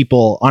 rich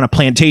people on a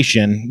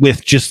plantation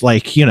with just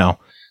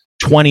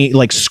 20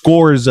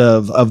 scores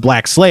of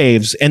black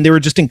slaves, and they were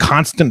just in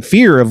constant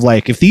fear of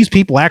if these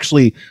people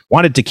actually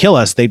wanted to kill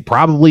us, they'd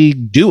probably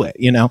do it.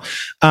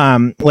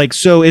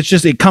 So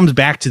it comes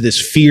back to this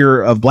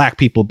fear of black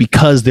people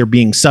because they're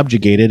being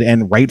subjugated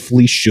and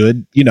rightfully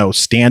should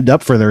stand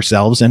up for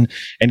themselves and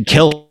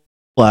kill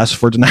us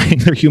for denying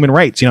their human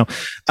rights. So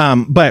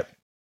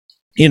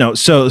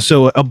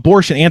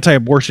abortion,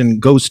 anti-abortion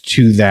goes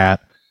to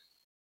that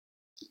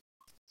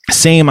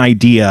same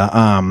idea.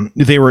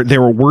 They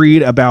were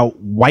worried about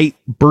white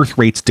birth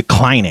rates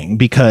declining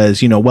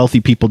because wealthy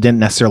people didn't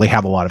necessarily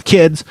have a lot of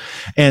kids,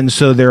 and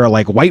so they're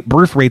like, white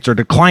birth rates are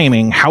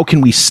declining, how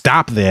can we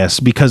stop this,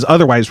 because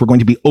otherwise we're going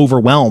to be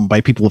overwhelmed by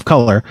people of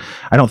color.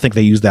 I don't think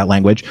they use that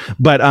language,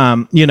 but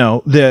what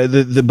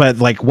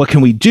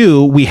can we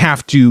do? We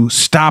have to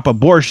stop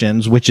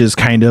abortions, which is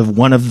kind of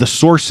one of the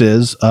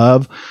sources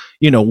of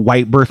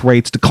white birth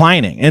rates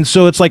declining. And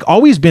so it's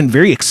always been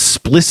very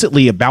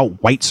explicitly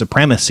about white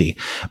supremacy.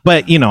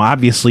 But,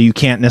 obviously you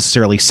can't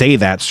necessarily say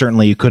that.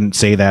 Certainly you couldn't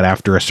say that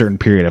after a certain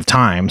period of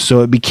time.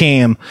 So it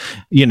became,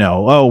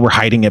 we're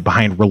hiding it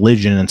behind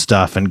religion and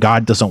stuff, and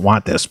God doesn't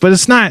want this. But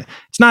it's not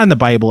in the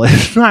Bible.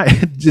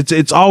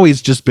 It's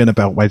always just been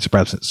about white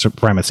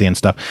supremacy and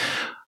stuff,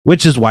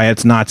 which is why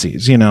it's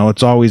Nazis.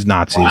 It's always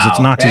Nazis. Wow, it's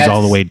Nazis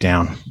all the way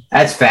down.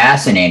 That's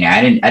fascinating.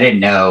 I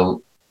didn't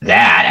know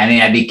that. I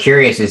mean, I'd be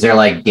curious, is there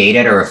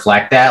data to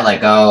reflect that?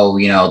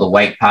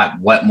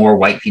 What more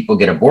white people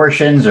get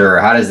abortions,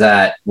 or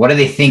what do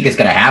they think is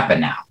going to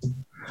happen now?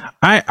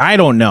 I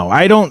don't know.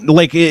 I don't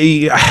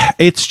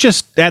it's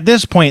just at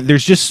this point,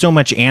 there's just so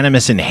much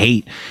animus and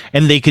hate,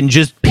 and they can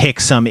just pick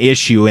some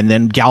issue and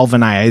then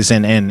galvanize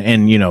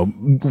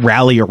and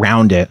rally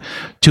around it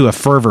to a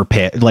fever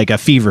pitch.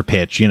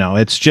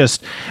 It's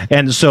just,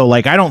 and so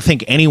I don't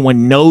think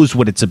anyone knows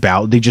what it's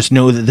about. They just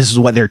know that this is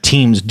what their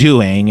team's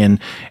doing, and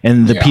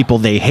the people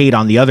they hate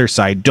on the other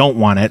side don't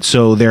want it.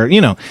 So they're,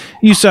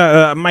 you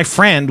saw my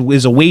friend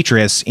was a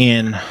waitress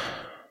in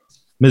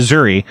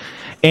Missouri,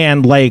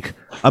 and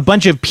a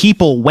bunch of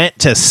people went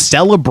to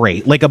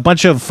celebrate, a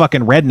bunch of fucking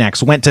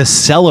rednecks went to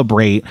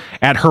celebrate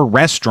at her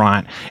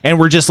restaurant, and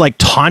were just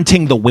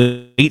taunting the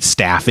wait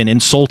staff and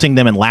insulting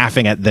them and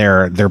laughing at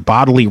their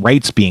bodily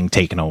rights being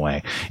taken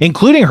away,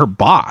 including her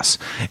boss.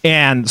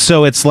 And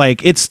so it's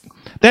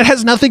that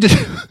has nothing to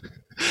do.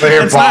 But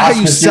her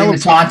boss was doing the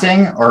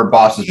taunting, or her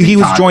boss was he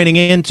was joining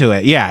into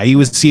it. Yeah, he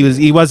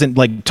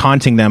wasn't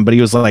taunting them, but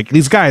he was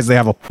these guys, they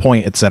have a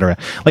point, etc.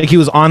 He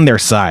was on their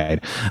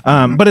side.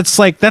 But it's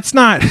that's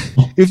not,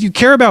 if you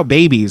care about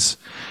babies,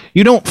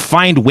 you don't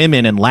find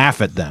women and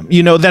laugh at them.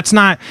 It's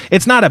not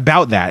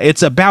about that.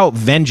 It's about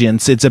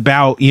vengeance. It's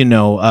about,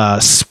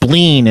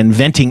 spleen and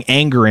venting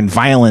anger and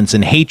violence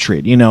and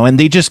hatred, and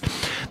that's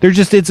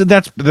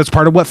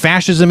part of what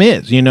fascism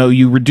is.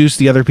 You reduce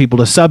the other people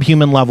to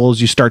subhuman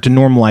levels, you start to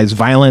normalize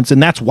violence,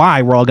 and that's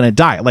why we're all going to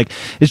die.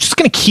 It's just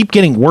going to keep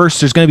getting worse.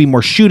 There's going to be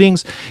more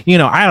shootings.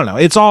 I don't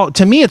know.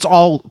 To me, it's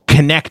all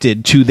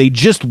connected to, they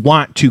just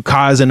want to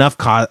cause enough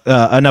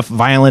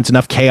violence,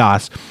 enough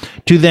chaos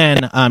to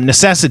then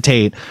necessitate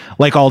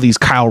all these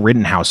Kyle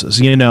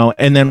Rittenhouses,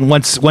 and then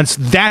once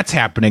that's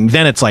happening,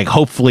 then it's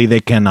hopefully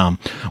they can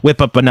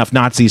whip up enough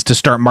Nazis to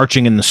start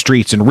marching in the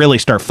streets and really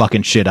start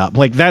fucking shit up.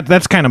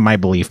 That's kind of my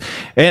belief,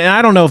 and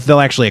I don't know if they'll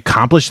actually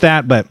accomplish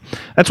that, but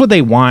that's what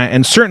they want.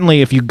 And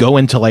certainly if you go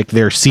into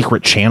their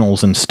secret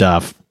channels and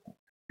stuff,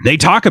 they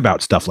talk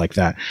about stuff like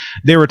that.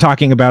 They were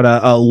talking about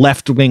a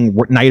left-wing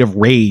night of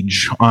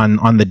rage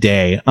on the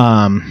day,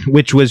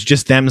 which was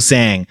just them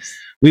saying,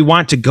 we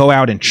want to go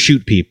out and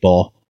shoot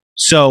people.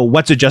 So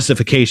what's a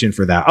justification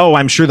for that? Oh,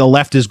 I'm sure the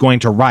left is going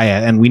to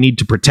riot and we need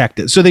to protect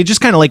it. So they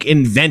just kind of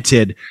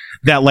invented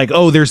that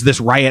there's this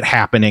riot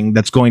happening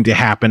that's going to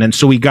happen, and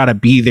so we got to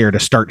be there to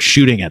start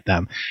shooting at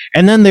them.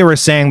 And then they were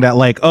saying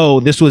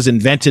that this was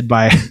invented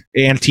by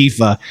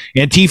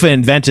Antifa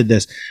invented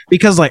this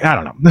because I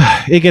don't know,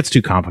 it gets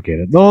too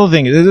complicated. The whole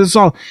thing is, it's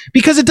all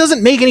because it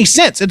doesn't make any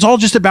sense. It's all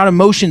just about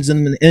emotions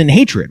and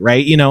hatred,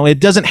 right? It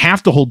doesn't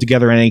have to hold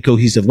together in any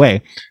cohesive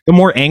way. The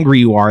more angry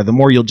you are, the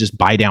more you'll just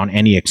buy down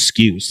any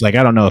excuse. I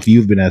don't know if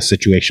you've been in a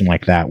situation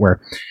like that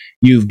where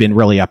you've been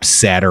really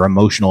upset or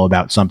emotional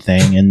about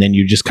something, and then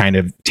you just kind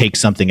of take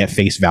something at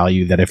face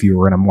value that if you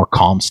were in a more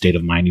calm state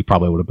of mind, you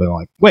probably would have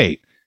been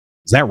wait,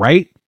 is that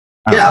right?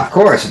 Yeah, of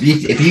course.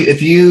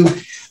 If you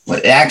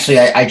actually,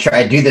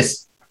 I do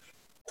this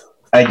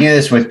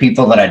with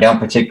people that I don't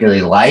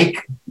particularly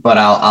like, but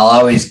I'll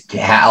always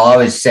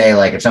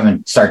say, if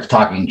someone starts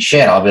talking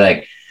shit, I'll be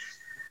like,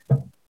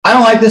 I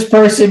don't like this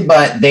person,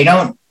 but they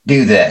don't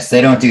do this,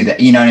 they don't do that.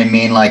 You know what I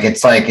mean?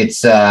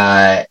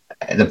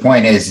 The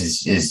point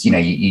is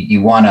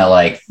you want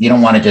to you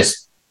don't want to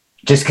just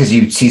just because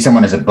you see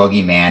someone as a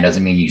boogeyman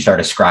doesn't mean you start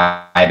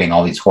ascribing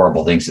all these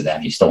horrible things to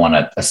them. You still want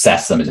to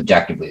assess them as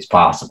objectively as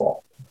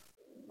possible.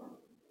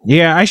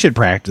 Yeah, I should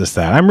practice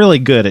that. I'm really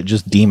good at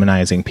just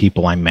demonizing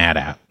people I'm mad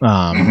at.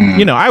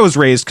 You know, I was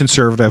raised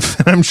conservative,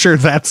 and I'm sure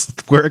that's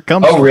where it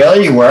comes from. Oh,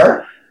 really? You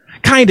were?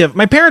 Kind of.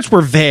 My parents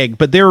were vague,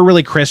 but they were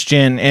really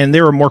Christian, and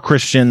they were more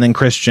Christian than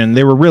Christian.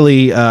 They were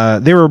really,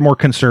 they were more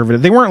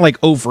conservative. They weren't like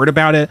overt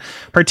about it,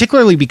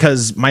 particularly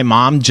because my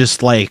mom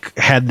just like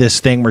had this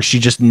thing where she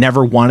just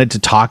never wanted to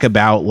talk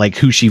about like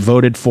who she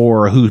voted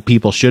for or who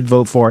people should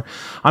vote for.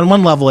 On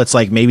one level, it's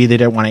like maybe they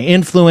didn't want to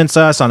influence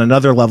us. On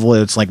another level,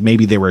 it's like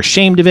maybe they were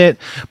ashamed of it.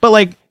 But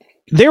like,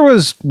 there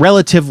was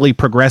relatively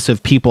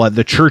progressive people at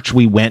the church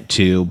we went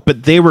to,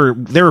 but they were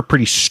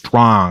pretty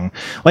strong.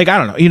 Like, I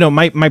don't know, you know,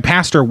 my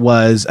pastor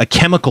was a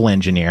chemical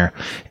engineer,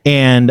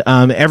 and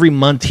every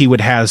month he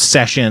would have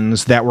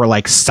sessions that were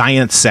like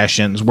science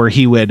sessions where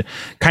he would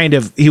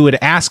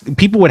ask,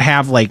 people would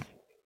have like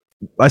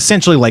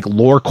essentially like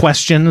lore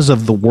questions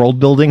of the world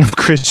building of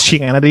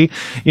Christianity,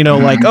 you know,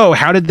 like, oh,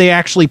 how did they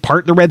actually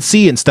part the Red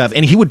Sea and stuff?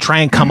 And he would try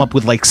and come up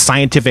with like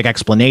scientific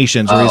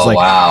explanations where he's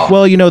like,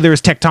 well, you know,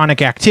 there's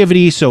tectonic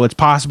activity, so it's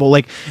possible.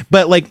 Like,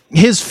 but like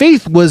his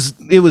faith was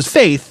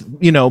faith,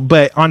 you know,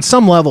 but on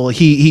some level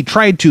he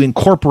tried to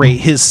incorporate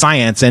his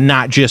science and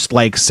not just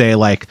like say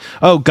like,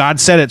 oh, God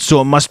said it, so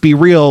it must be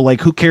real.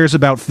 Like, who cares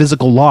about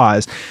physical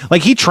laws?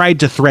 Like, he tried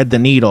to thread the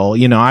needle,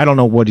 you know. I don't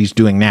know what he's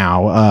doing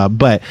now,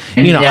 but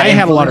you know, I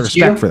have a lot of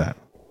respect for that.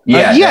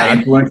 Yeah, that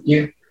influenced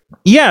you?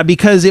 Yeah,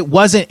 because it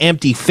wasn't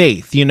empty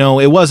faith, you know.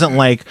 It wasn't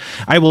like,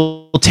 I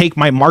will take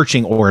my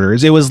marching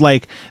orders. It was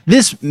like,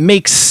 this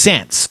makes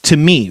sense to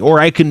me, or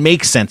I can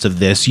make sense of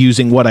this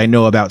using what I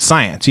know about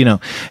science, you know.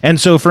 And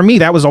so for me,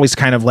 that was always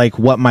kind of like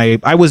what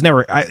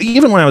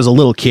even when I was a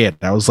little kid,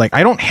 I was like,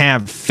 I don't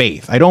have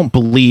faith. I don't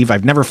believe.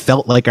 I've never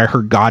felt like I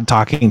heard God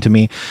talking to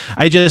me.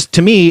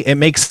 To me, it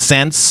makes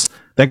sense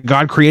that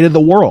God created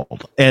the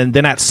world. And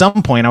then at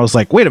some point I was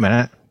like, wait a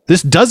minute,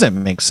 this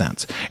doesn't make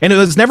sense. And it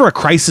was never a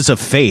crisis of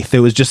faith. It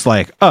was just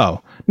like,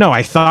 oh, no,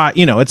 I thought,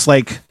 you know, it's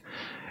like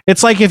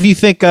if you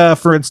think,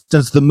 for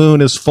instance, the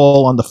moon is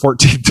full on the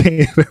 14th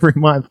day of every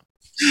month.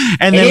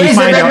 And then we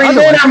find out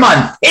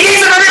otherwise.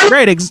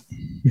 Right.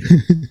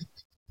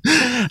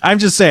 I'm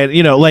just saying,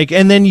 you know, like,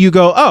 and then you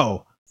go,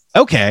 oh,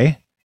 okay,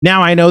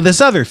 now I know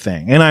this other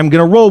thing, and I'm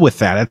going to roll with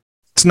that.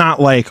 It's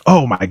not like,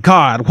 oh my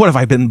God, what have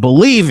I been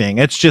believing?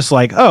 It's just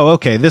like, oh,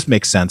 okay, this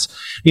makes sense.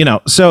 You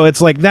know, so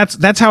it's like,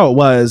 that's how it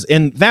was.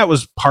 And that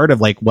was part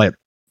of like what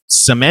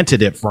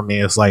cemented it for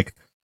me, is like,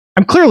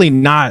 I'm clearly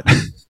not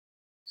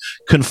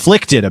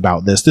conflicted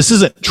about this. This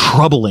isn't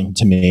troubling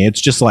to me.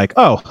 It's just like,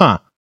 oh,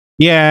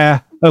 yeah,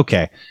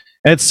 okay.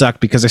 And it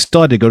sucked because I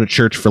still had to go to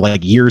church for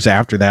like years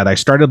after that. I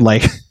started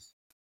like,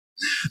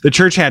 the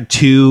church had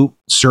 2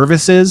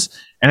 services,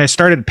 and I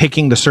started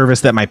picking the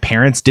service that my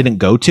parents didn't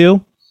go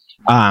to.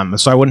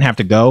 So I wouldn't have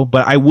to go,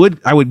 but I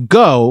would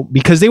go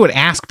because they would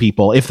ask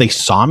people if they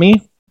saw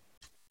me.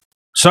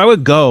 So I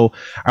would go,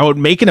 I would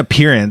make an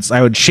appearance,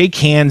 I would shake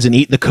hands and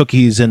eat the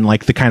cookies in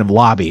like the kind of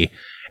lobby.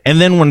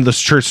 And then when the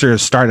church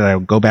service started, I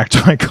would go back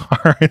to my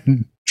car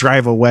and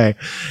drive away.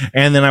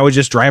 And then I would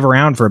just drive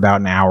around for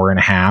about an hour and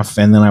a half,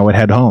 and then I would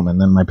head home.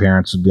 And then my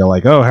parents would be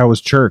like, oh, how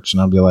was church?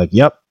 And I'd be like,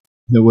 yep,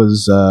 it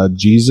was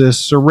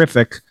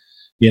Jesus-erific,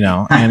 you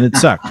know, and it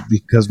sucked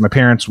because my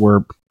parents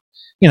were,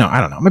 you know,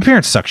 I don't know. My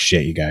parents suck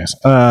shit, you guys.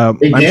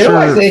 They do.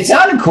 Sure. It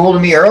sounded cool to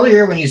me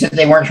earlier when you said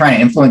they weren't trying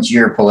to influence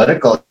your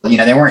political. You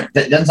know, they weren't.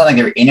 It doesn't sound like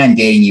they were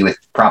inundating you with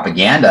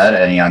propaganda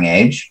at a young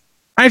age.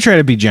 I try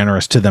to be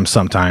generous to them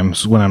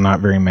sometimes when I'm not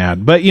very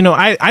mad, but you know,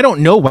 I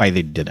don't know why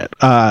they did it.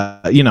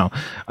 You know,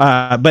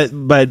 but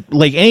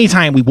like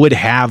anytime we would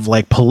have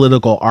like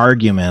political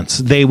arguments,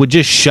 they would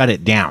just shut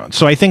it down.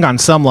 So I think on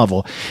some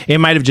level, it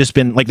might have just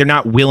been like they're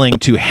not willing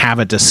to have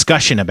a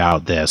discussion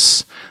about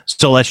this.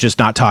 So let's just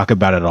not talk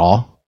about it at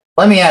all.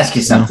 Let me ask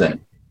you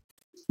something.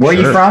 Where are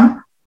you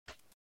from?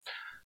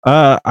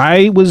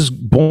 I was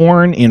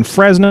born in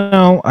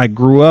Fresno. I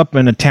grew up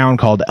in a town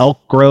called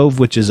Elk Grove,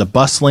 which is a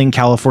bustling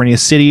California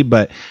city,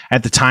 but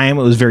at the time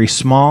it was very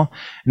small.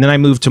 And then I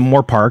moved to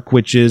Moore Park,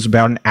 which is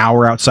about an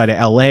hour outside of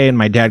LA, and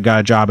my dad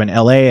got a job in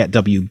LA at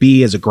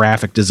WB as a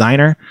graphic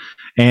designer.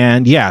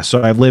 And yeah,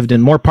 so I've lived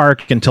in Moore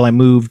Park until I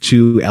moved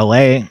to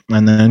LA,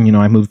 and then, you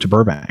know, I moved to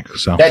Burbank.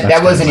 So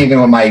that wasn't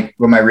even what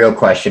my real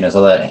question is,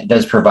 although it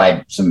does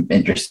provide some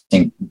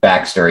interesting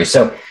backstory.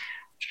 So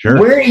sure.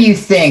 Where do you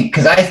think,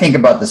 because I think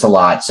about this a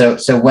lot. So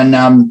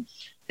when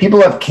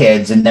people have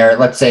kids and they're,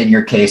 let's say in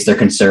your case, they're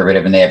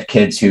conservative and they have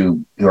kids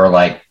who are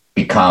like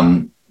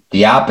become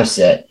the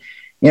opposite,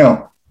 you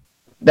know,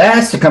 that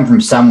has to come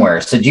from somewhere.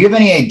 So do you have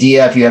any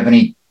idea if you have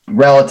any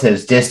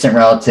relatives, distant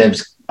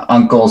relatives,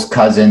 uncles,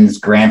 cousins,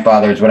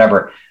 grandfathers,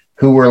 whatever,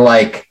 who were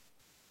like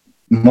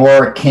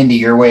more akin to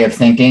your way of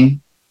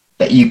thinking,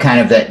 that you kind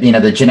of, that, you know,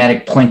 the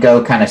genetic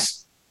plinko kind of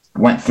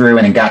went through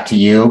and then got to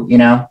you, you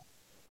know?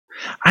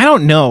 I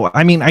don't know.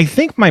 I mean, I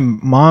think my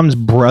mom's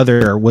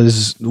brother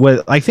was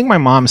I think my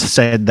mom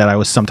said that I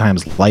was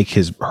sometimes like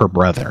her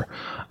brother.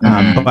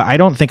 But I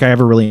don't think I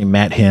ever really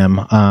met him.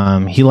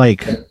 He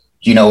like,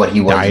 do you know what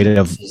he was? Died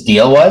of his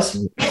deal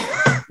was?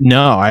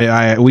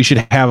 No, we should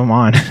have him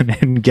on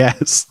and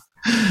guess.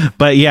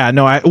 But yeah,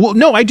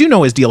 I do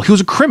know his deal. He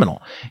was a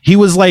criminal. He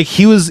was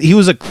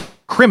a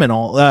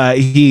criminal.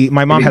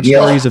 My mom had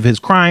stories of his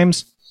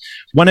crimes.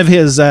 One of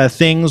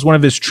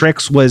his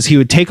tricks was he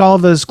would take all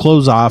of his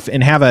clothes off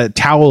and have a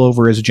towel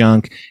over his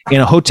junk in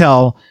a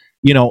hotel,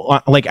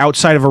 like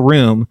outside of a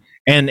room,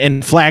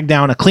 and flag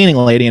down a cleaning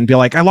lady and be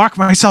like, I locked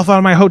myself out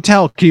of my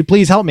hotel. Can you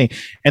please help me?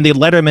 And they'd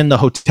let him in the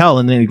hotel,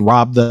 and then he'd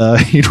rob the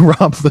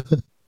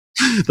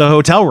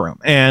hotel room.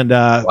 And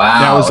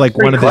that was like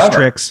one of his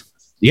tricks.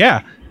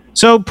 Yeah.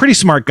 So pretty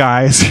smart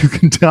guy, as you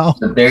can tell.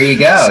 So there you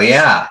go.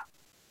 Yeah.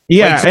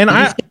 Yeah. Wait, so and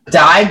I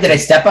died. Did I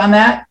step on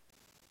that?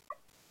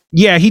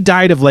 Yeah, he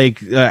died of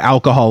like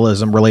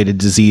alcoholism related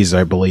disease,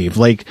 I believe.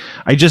 Like,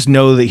 I just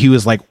know that he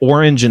was like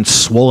orange and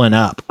swollen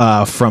up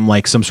from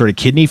like some sort of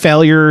kidney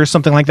failure or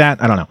something like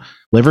that. I don't know.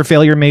 Liver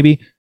failure, maybe.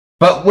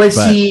 But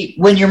he,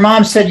 when your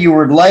mom said you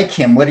were like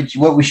him, what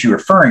was she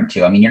referring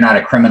to? I mean, you're not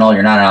a criminal,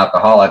 you're not an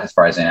alcoholic as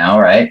far as I know,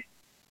 right?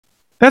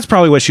 That's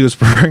probably what she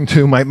was referring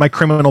to, my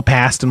criminal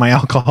past and my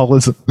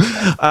alcoholism.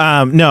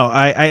 No,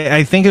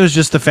 I think it was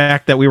just the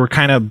fact that we were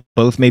kind of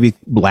both maybe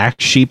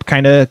black sheep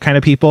kind of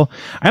people.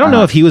 I don't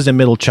know if he was a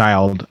middle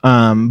child,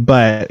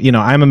 but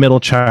I'm a middle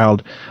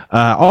child.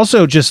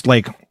 Also, just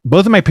like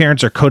both of my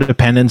parents are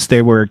codependents.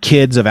 They were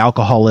kids of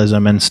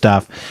alcoholism and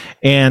stuff.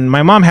 And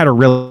my mom had a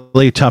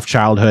really tough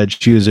childhood.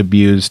 She was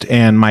abused.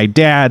 And my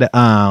dad,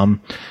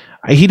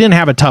 he didn't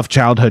have a tough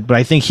childhood, but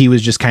I think he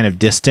was just kind of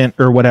distant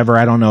or whatever.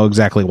 I don't know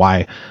exactly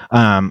why.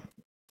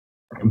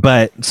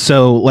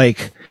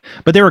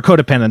 But they were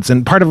codependents,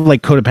 and part of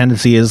like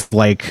codependency is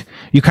like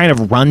you kind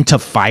of run to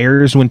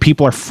fires when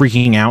people are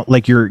freaking out.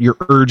 Like your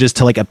urge is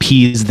to like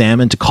appease them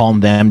and to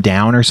calm them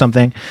down or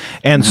something.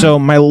 And so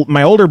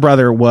my older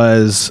brother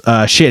was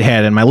a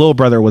shithead, and my little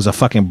brother was a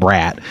fucking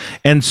brat.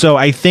 And so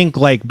I think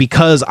like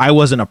because I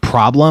wasn't a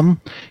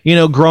problem,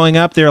 growing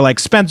up, they're like,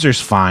 Spencer's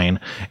fine,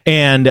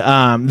 and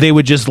they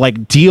would just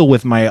like deal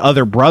with my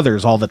other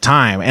brothers all the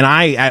time. And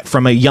I,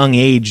 from a young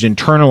age,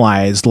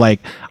 internalized like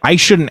I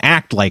shouldn't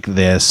act like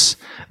this.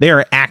 They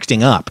are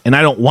acting up, and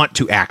I don't want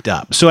to act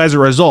up. So as a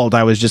result,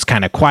 I was just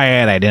kind of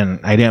quiet. I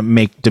didn't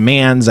make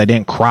demands. I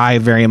didn't cry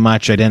very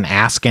much. I didn't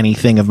ask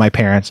anything of my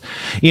parents,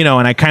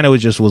 and I kind of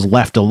was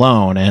left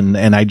alone.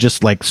 And I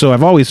just so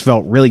I've always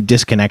felt really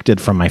disconnected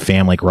from my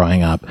family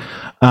growing up.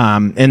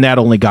 And that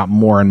only got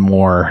more and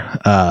more,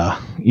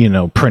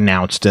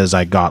 pronounced as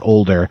I got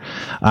older.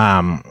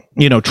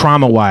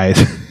 Trauma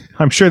wise.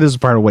 I'm sure this is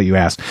part of what you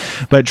asked,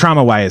 but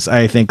trauma wise,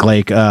 I think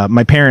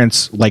my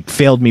parents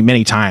failed me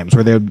many times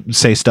where they would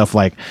say stuff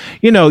like,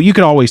 you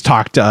could always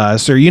talk to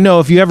us, or,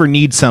 if you ever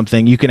need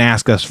something, you can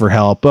ask us for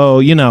help.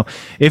 Oh,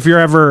 if you're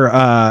ever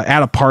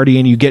at a party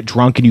and you get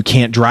drunk and you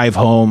can't drive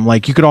home,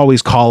 you could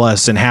always call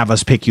us and have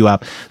us pick you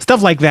up,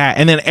 stuff like that.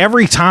 And then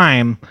every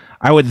time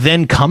I would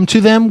then come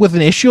to them with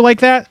an issue like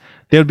that,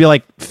 they would be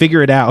like,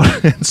 figure it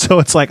out. And so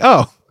it's like,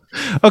 oh,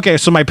 okay.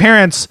 So my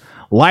parents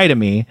lie to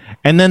me,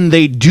 and then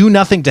they do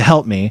nothing to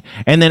help me,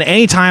 and then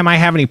anytime I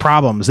have any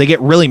problems, they get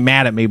really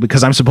mad at me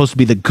because I'm supposed to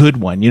be the good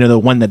one, the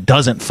one that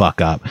doesn't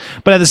fuck up.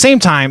 But at the same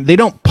time, they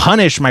don't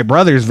punish my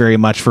brothers very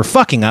much for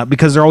fucking up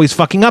because they're always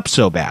fucking up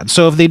so bad.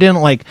 So if they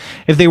didn't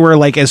if they were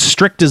as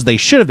strict as they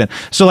should have been,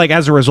 so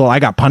as a result, I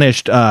got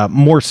punished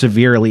more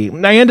severely.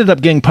 I ended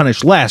up getting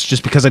punished less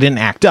just because I didn't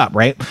act up,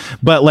 right?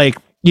 But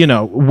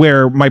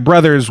where my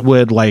brothers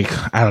would I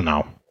don't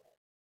know,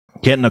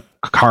 get in a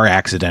car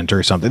accident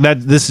or something.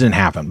 That this didn't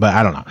happen, but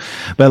I don't know.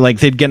 But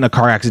they'd get in a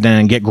car accident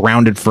and get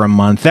grounded for a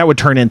month. That would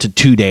turn into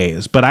 2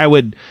 days. But I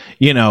would,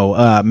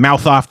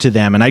 mouth off to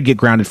them, and I'd get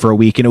grounded for a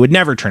week, and it would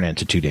never turn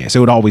into 2 days. It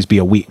would always be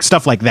a week,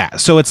 stuff like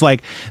that. So it's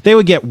they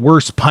would get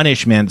worse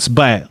punishments,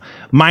 but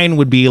mine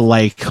would be a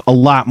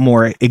lot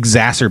more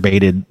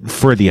exacerbated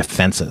for the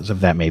offenses,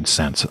 if that made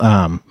sense.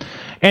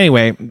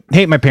 Anyway,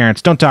 hate my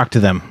parents. Don't talk to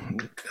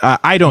them.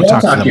 I don't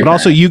talk to them, but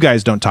also you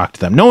guys don't talk to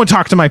them. No one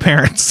talked to my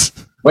parents.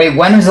 Wait,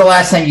 when was the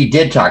last time you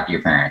did talk to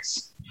your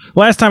parents?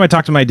 Last time I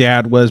talked to my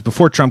dad was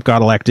before Trump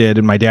got elected,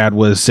 and my dad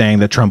was saying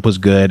that Trump was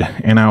good,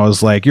 and I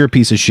was like, you're a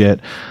piece of shit.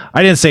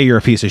 I didn't say you're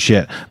a piece of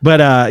shit,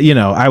 but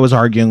I was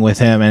arguing with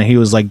him, and he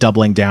was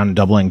doubling down,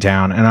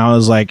 and I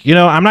was like,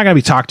 I'm not going to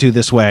be talked to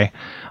this way.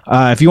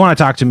 If you want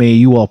to talk to me,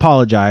 you will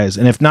apologize,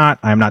 and if not,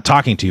 I'm not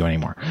talking to you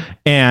anymore.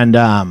 And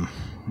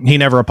he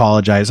never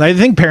apologized. I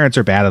think parents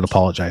are bad at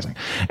apologizing.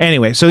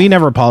 Anyway, so he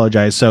never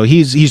apologized. So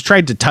he's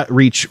tried to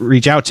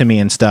reach out to me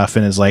and stuff,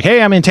 and is like,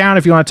 hey, I'm in town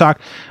if you want to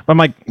talk. But I'm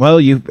like, well,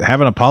 you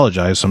haven't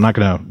apologized, so I'm not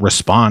going to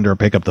respond or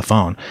pick up the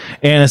phone.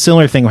 And a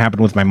similar thing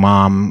happened with my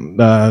mom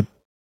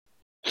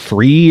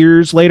 3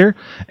 years later.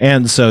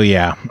 And so,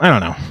 yeah, I don't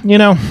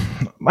know.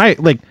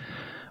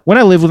 When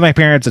I lived with my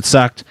parents, it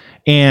sucked.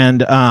 And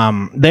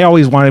they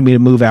always wanted me to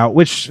move out,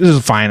 which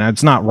is fine.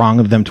 It's not wrong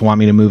of them to want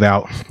me to move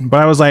out.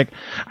 But I was like,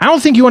 I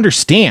don't think you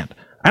understand.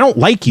 I don't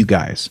like you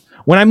guys.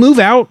 When I move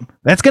out,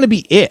 that's going to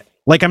be it.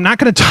 I'm not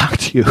going to talk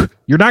to you.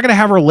 You're not going to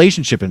have a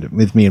relationship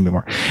with me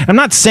anymore. I'm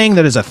not saying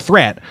that as a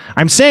threat.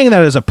 I'm saying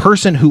that as a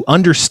person who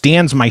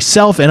understands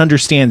myself and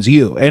understands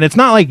you. And it's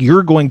not like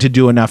you're going to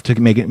do enough to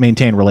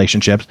maintain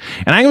relationships.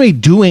 And I'm going to be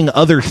doing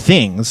other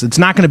things. It's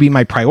not going to be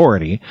my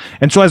priority.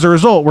 And so as a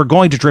result, we're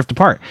going to drift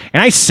apart.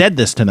 And I said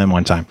this to them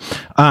one time.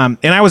 And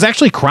I was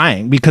actually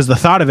crying because the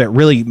thought of it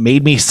really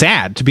made me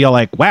sad to be all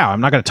like, wow,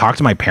 I'm not going to talk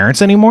to my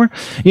parents anymore,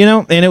 you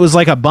know? And it was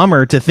like a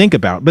bummer to think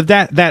about. But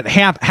that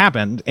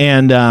happened.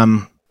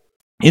 And,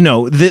 you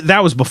know,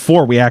 that was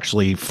before we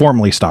actually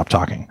formally stopped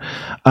talking.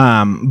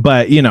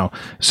 But, you know,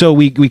 so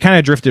we kind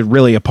of drifted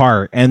really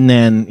apart. And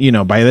then, you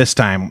know, by this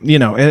time, you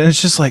know, and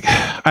it's just like,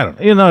 I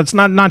don't, you know, it's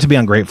not to be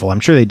ungrateful. I'm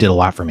sure they did a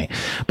lot for me,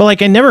 but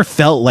like, I never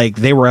felt like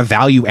they were a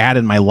value add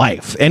in my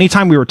life.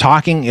 Anytime we were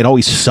talking, it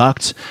always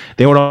sucked.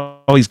 They would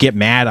always get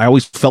mad. I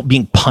always felt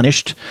being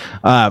punished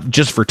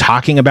just for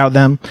talking about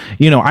them.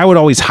 You know, I would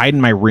always hide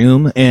in my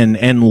room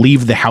and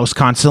leave the house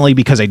constantly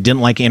because I didn't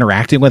like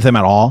interacting with them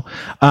at all.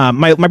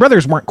 My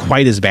brothers weren't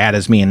quite as bad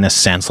as me in this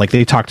sense. Like,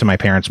 they talk to my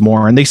parents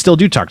more, and they still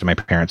do talk to my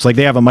parents. Like,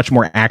 they have a much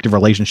more active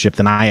relationship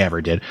than I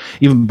ever did,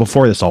 even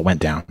before this all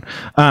went down.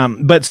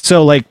 But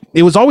so, like,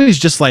 it was always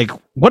just like,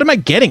 what am I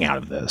getting out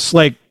of this?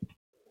 Like,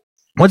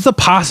 what's the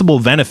possible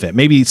benefit?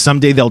 Maybe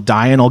someday they'll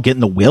die and I'll get in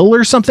the will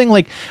or something.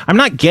 Like, I'm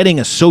not getting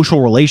a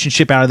social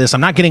relationship out of this.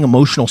 I'm not getting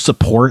emotional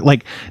support.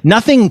 Like,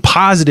 nothing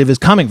positive is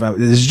coming from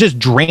it. It's just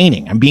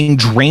draining. I'm being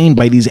drained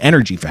by these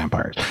energy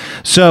vampires.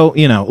 So,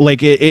 you know,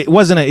 like,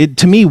 it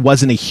to me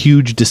wasn't a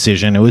huge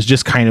decision. It was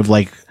just kind of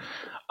like,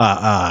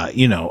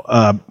 you know,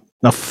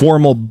 a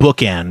formal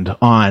bookend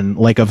on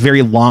like a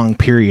very long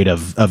period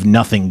of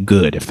nothing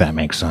good, if that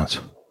makes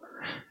sense.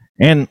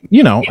 And,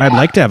 you know, yeah. I'd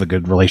like to have a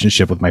good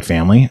relationship with my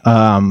family,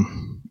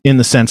 in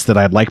the sense that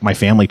I'd like my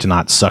family to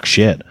not suck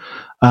shit.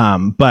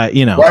 But,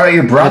 you know. What about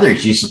your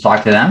brothers? You used to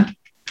talk to them?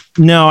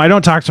 No, I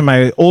don't talk to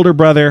my older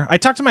brother. I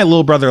talk to my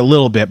little brother a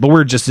little bit,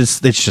 but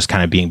it's just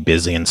kind of being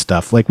busy and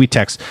stuff. Like,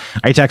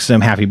 I text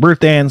him happy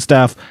birthday and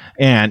stuff.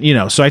 And, you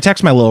know, so I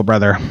text my little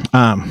brother.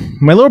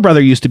 My little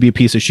brother used to be a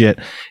piece of shit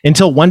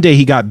until one day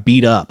he got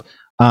beat up.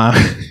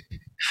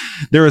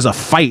 There was a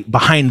fight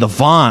behind the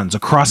Vons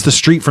across the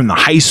street from the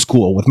high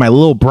school with my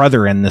little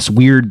brother and this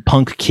weird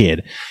punk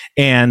kid.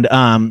 And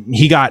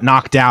he got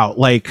knocked out,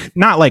 like,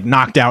 not like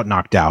knocked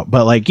out,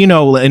 but like, you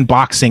know, in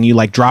boxing, you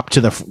like drop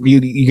to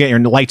you get your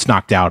lights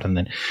knocked out and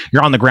then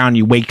you're on the ground,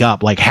 you wake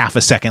up like half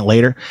a second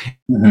later.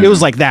 Mm-hmm. It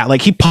was like that.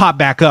 Like, he popped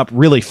back up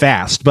really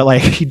fast, but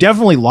like, he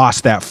definitely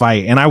lost that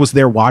fight. And I was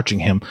there watching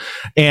him.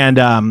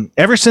 And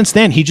ever since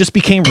then, he just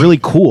became really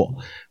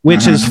cool,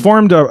 which has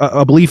formed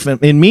a belief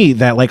in me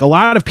that, like, a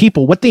lot of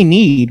people, what they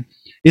need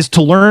is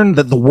to learn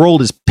that the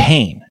world is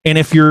pain. And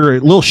if you're a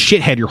little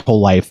shithead your whole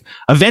life,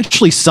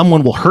 eventually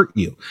someone will hurt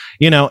you,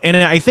 you know? And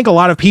I think a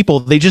lot of people,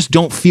 they just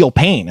don't feel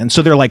pain. And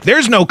so they're like,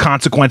 there's no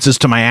consequences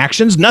to my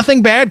actions.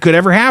 Nothing bad could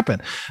ever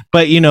happen.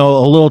 But, you know,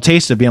 a little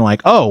taste of being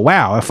like, oh,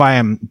 wow, if I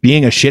am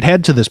being a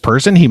shithead to this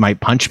person, he might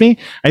punch me.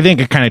 I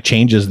think it kind of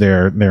changes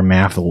their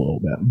math a little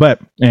bit. But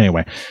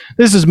anyway,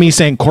 this is me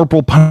saying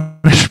corporal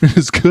punishment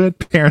is good.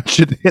 Parents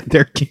should hit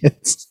their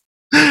kids.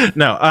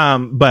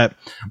 No, but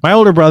my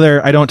older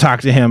brother, I don't talk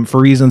to him for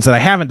reasons that I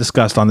haven't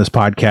discussed on this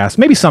podcast.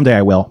 Maybe someday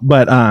I will,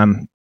 but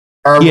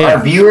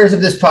are viewers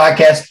of this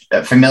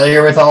podcast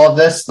familiar with all of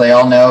this? They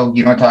all know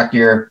you don't talk to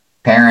your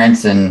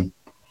parents and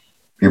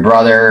your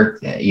brother.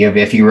 You have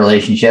a few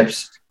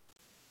relationships.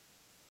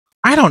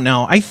 I don't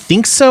know. I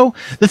think so.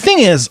 The thing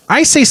is,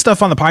 I say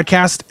stuff on the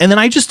podcast and then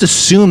I just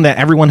assume that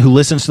everyone who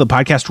listens to the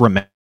podcast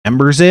remembers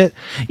it.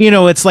 You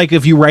know, it's like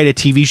if you write a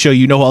TV show,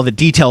 you know all the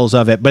details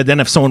of it, but then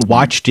if someone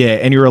watched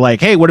it and you were like,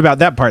 hey, what about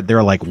that part?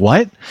 They're like,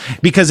 what?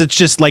 Because it's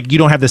just like you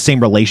don't have the same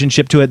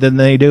relationship to it than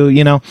they do,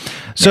 you know?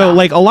 So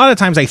like a lot of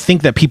times I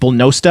think that people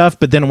know stuff,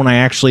 but then when I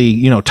actually,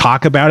 you know,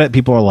 talk about it,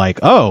 people are like,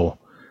 oh,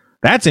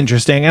 that's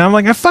interesting. And I'm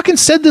like, I fucking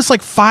said this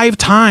like 5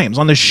 times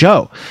on the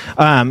show.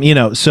 You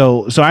know,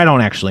 so I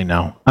don't actually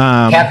know.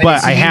 Kevin,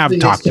 but I have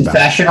talked about it.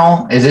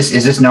 Confessional? Is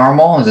this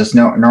normal? Is this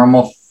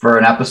normal for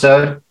an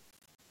episode?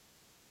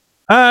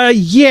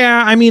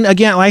 Yeah, I mean,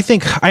 again, I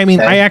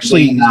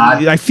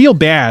feel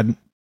bad.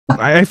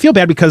 I feel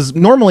bad because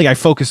normally I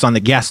focus on the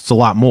guests a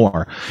lot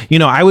more. You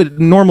know, I would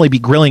normally be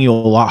grilling you a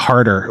lot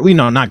harder. You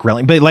know, not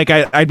grilling, but like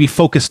I'd be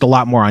focused a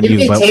lot more on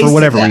you. But for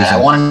whatever reason, I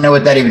want to know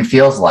what that even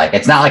feels like.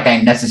 It's not like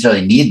I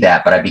necessarily need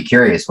that, but I'd be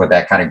curious what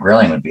that kind of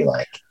grilling would be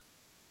like.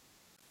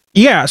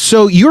 Yeah,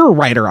 so you're a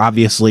writer,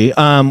 obviously.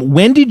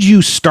 When did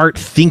you start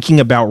thinking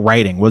about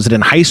writing? Was it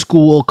in high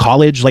school,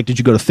 college? Like, did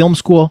you go to film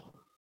school?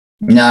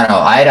 No.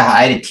 I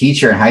had a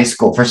teacher in high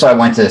school. First of all, I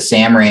went to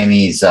Sam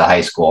Raimi's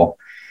high school,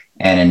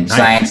 and in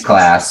science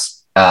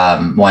class,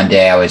 one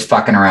day I was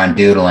fucking around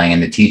doodling,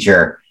 and the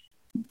teacher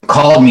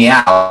called me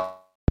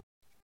out.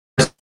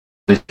 It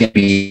was going to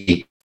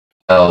be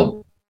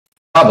trouble,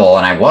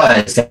 and I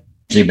was.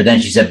 But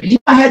then she said,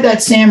 I had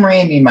that Sam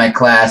Raimi in my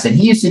class, and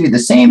he used to do the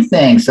same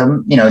thing.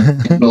 So, you know,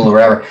 or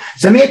whatever.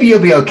 So maybe you'll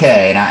be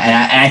okay. And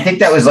I think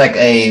that was like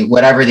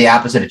whatever the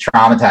opposite of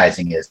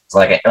traumatizing is. It's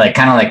like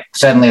kind of like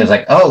suddenly it was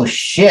like, oh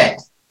shit.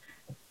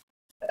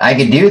 I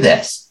could do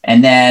this.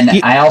 And then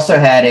I also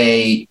had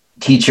a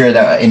teacher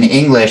that in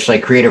English,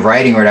 like creative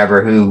writing or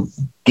whatever, who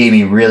gave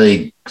me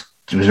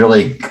was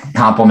really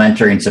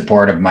complimentary and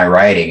supportive of my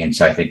writing. And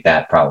so I think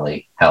that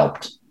probably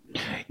helped.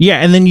 Yeah.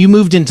 And then you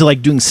moved into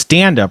like doing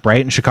stand-up,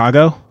 right? In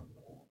Chicago?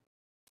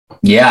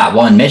 Yeah.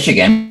 Well, in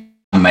Michigan,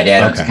 my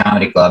dad owns a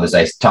comedy club, as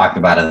I talked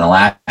about in the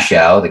last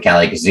show, the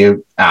Cali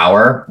Kazoo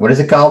Hour. What is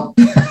it called?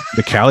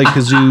 The Cali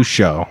Kazoo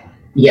Show.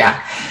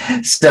 Yeah.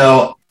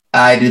 So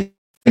I did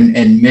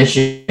in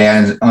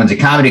Michigan, owns a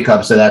comedy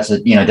club. So that's,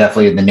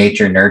 definitely the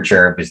nature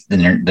nurture is the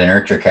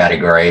nurture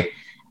category.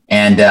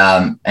 And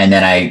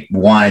then I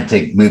wanted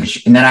to move,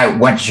 and then I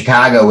went to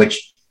Chicago,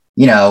 which,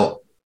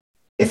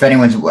 if I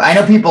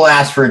know people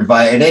ask for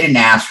advice, they didn't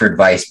ask for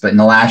advice, but in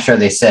the last show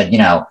they said,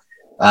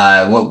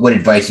 what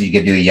advice would you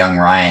give to a young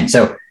Ryan?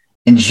 So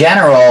in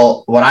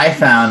general, what I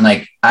found,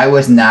 like, I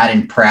was not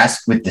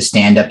impressed with the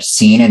stand-up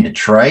scene in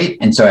Detroit.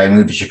 And so I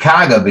moved to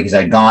Chicago because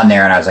I'd gone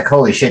there and I was like,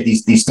 holy shit,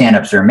 these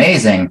stand-ups are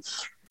amazing.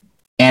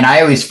 And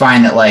I always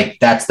find that, like,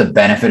 that's the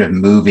benefit of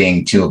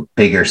moving to a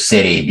bigger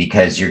city,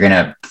 because you're going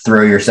to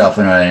throw yourself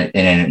in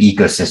an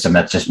ecosystem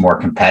that's just more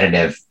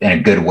competitive in a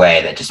good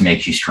way that just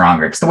makes you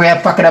stronger. It's the way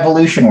fucking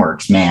evolution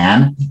works,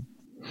 man.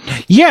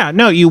 Yeah,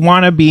 no, you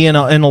want to be in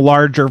a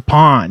larger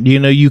pond.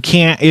 You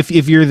can't, if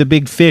you're the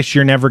big fish,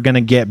 you're never going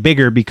to get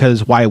bigger,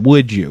 because why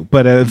would you?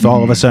 But if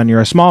all of a sudden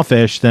you're a small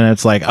fish, then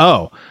it's like,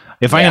 oh,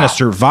 if I'm going to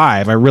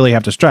survive, I really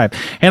have to strive.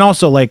 And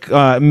also, like,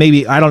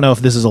 maybe, I don't know if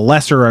this is a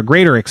lesser or a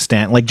greater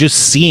extent, like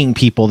just seeing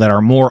people that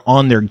are more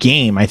on their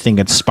game, I think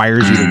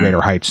inspires you to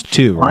greater heights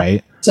too,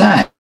 right?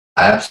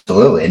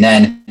 Absolutely. And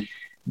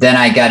then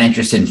I got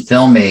interested in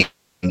filmmaking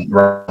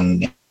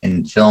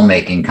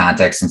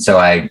context. And so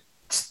I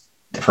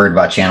heard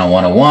about Channel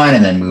 101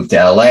 and then moved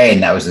to LA,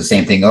 and that was the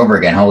same thing over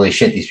again. Holy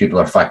shit, these people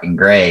are fucking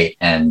great.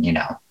 And,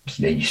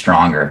 made you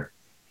stronger.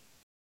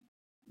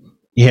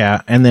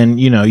 Yeah, and then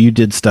you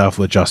did stuff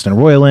with Justin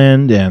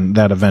Roiland, and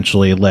that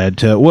eventually led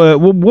to what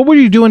were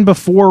you doing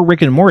before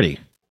Rick and Morty?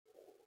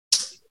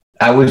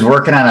 I was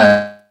working on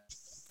a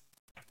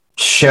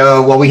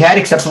show. Well, we had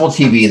Acceptable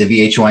TV,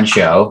 the VH1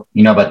 show.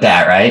 You know about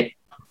that, right?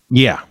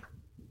 Yeah.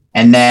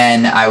 And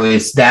then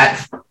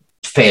that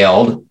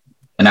failed,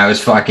 and I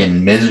was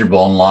fucking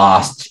miserable and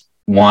lost,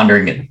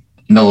 wandering in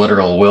the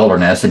literal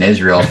wilderness in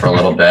Israel for a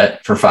little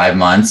bit, for 5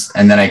 months,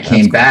 and then I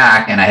came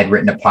back, and I had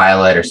written a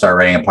pilot, or started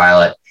writing a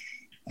pilot.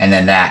 And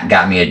then that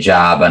got me a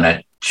job on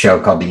a show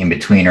called The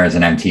In-Betweeners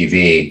on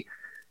MTV.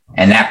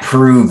 And that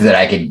proved that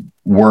I could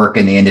work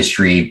in the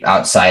industry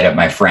outside of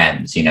my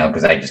friends,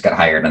 because I just got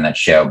hired on that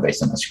show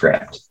based on the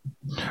script.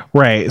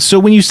 Right. So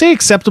when you say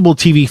Acceptable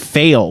TV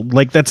failed,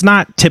 like, that's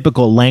not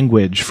typical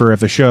language for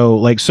if a show,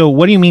 like, so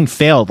what do you mean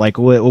failed? Like,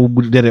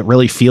 did it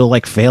really feel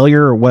like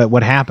failure, or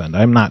what happened?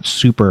 I'm not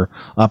super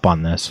up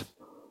on this.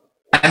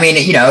 I mean,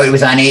 it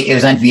was on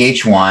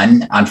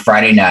VH1 on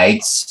Friday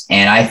nights.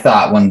 And I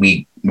thought when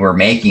we were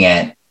making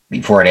it,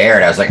 before it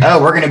aired, I was like,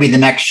 oh, we're going to be the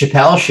next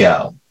Chappelle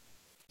show.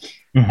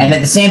 Mm-hmm. And at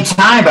the same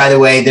time, by the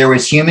way, there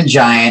was Human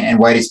Giant and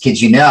Whitest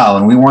Kids You Know,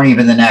 and we weren't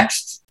even the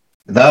next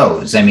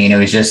those. I mean, it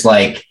was just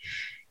like,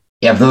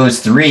 of those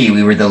three,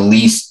 we were the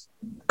least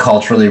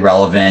culturally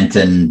relevant,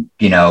 and,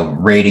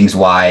 ratings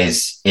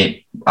wise,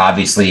 it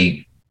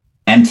obviously,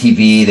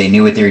 MTV, they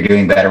knew what they were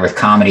doing better with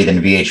comedy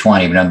than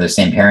VH1, even though they're the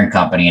same parent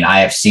company. And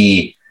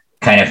IFC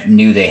kind of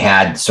knew they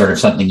had sort of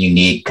something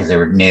unique because they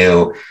were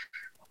new.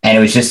 And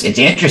it's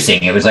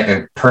interesting. It was like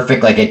a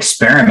perfect, like,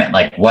 experiment.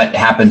 Like, what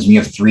happens when you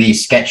have three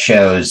sketch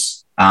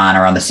shows on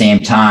around the same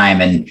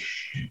time? And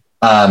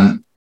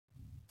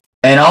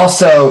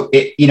also,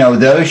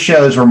 those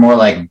shows were more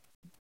like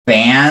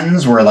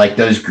bands, where, like,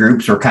 those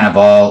groups were kind of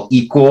all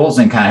equals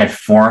and kind of had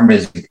formed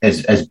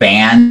as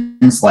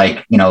bands,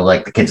 like,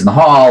 like the Kids in the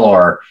Hall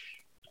or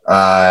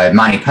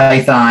Monty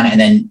Python. And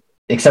then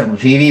Acceptable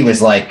TV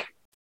was like,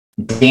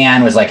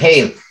 Dan was like,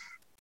 hey,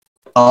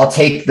 I'll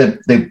take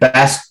the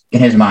best, in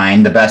his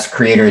mind, the best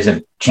creators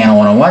of Channel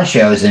 101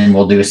 shows, and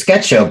we'll do a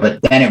sketch show.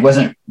 But then it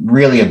wasn't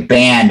really a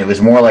band. It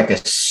was more like a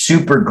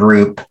super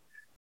group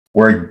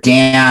where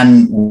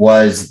Dan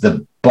was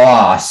the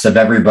boss of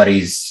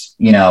everybody's,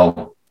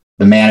 the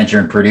manager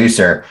and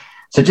producer.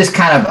 So just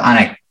kind of on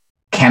a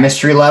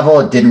chemistry level,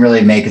 it didn't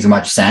really make as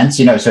much sense,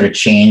 sort of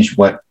changed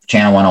what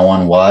Channel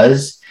 101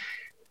 was.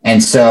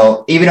 And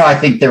so even though I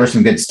think there was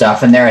some good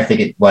stuff in there, I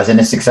think it wasn't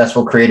as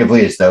successful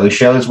creatively as those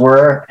shows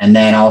were. And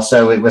then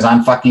also it was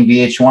on fucking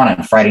VH1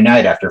 on Friday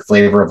night after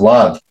Flavor of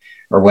Love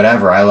or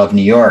whatever, I Love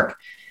New York.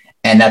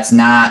 And that's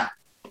not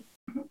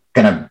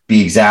going to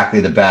be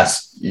exactly the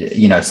best,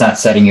 it's not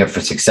setting you up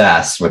for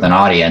success with an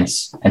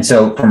audience. And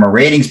so from a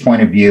ratings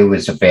point of view, it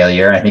was a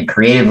failure. I think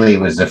creatively it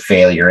was a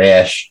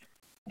failure-ish.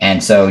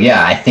 And so,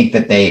 yeah, I think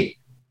that they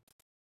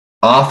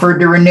offered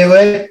to renew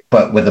it,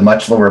 but with a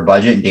much lower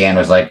budget. And Dan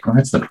was like,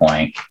 what's the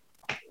point?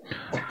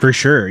 For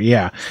sure,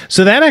 yeah.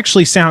 So that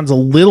actually sounds a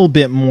little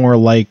bit more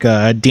like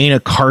a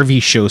Dana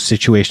Carvey show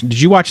situation.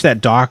 Did you watch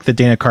that doc, the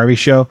Dana Carvey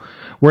show,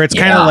 where it's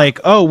kind of like,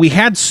 oh, we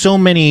had so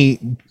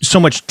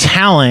much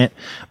talent,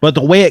 but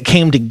the way it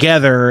came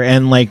together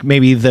and like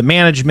maybe the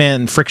management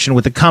and friction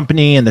with the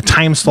company and the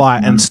time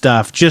slot and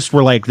stuff just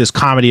were like this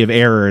comedy of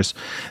errors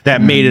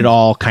that made it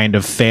all kind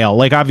of fail.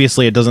 Like,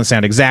 obviously it doesn't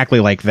sound exactly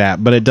like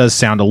that, but it does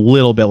sound a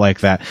little bit like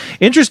that.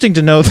 Interesting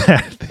to know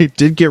that they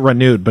did get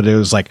renewed, but it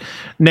was like,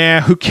 nah,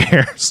 who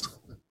cares?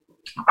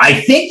 I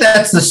think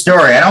that's the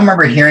story. I don't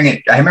remember hearing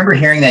it. I remember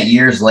hearing that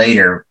years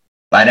later.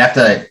 I'd have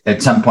to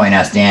at some point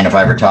ask Dan if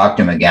I ever talked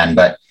to him again.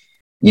 But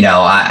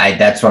I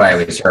that's what I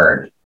always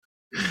heard.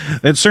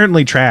 It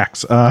certainly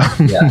tracks.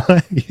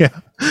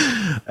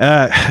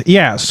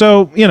 Yeah.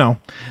 So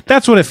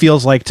that's what it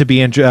feels like to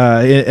be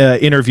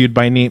interviewed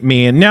by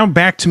me. And now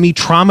back to me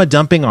trauma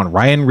dumping on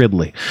Ryan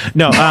Ridley.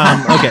 No.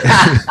 Okay.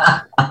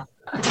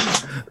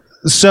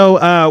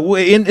 So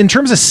in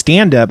terms of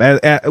stand-up,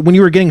 when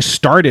you were getting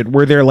started,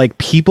 were there like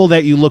people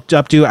that you looked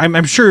up to?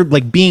 I'm sure,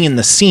 like, being in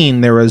the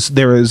scene, there was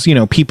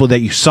people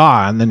that you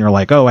saw and then you're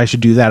like, oh, I should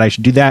do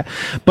that.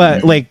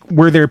 But like,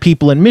 were there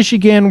people in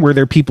Michigan? Were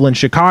there people in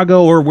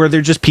Chicago? Or were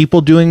there just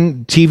people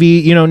doing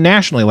TV,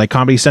 nationally, like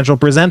Comedy Central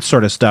Presents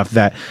sort of stuff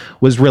that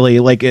was really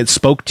like, it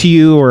spoke to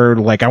you, or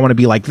like, I want to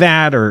be like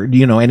that, or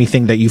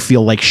anything that you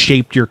feel like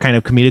shaped your kind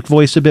of comedic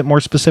voice a bit more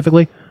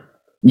specifically?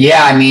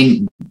 Yeah, I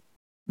mean,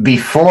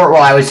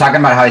 I was talking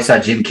about how I saw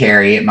Jim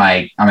Carrey on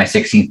my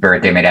 16th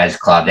birthday at my dad's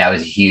club. That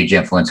was a huge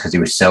influence because he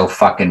was so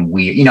fucking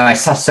weird. I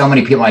saw so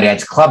many people at my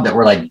dad's club that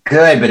were like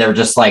good, but they were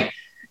just like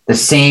the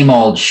same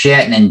old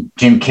shit. And then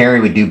Jim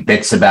Carrey would do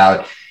bits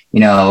about,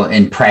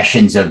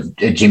 impressions of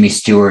Jimmy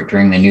Stewart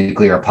during the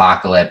nuclear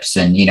apocalypse.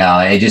 And,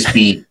 it'd just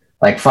be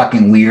like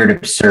fucking weird,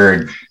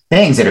 absurd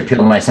things that appeal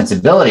to my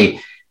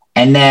sensibility.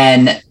 And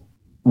then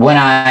when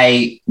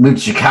I moved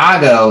to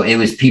Chicago, it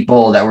was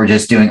people that were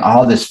just doing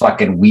all this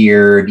fucking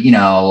weird,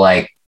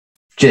 like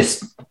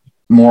just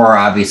more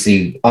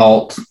obviously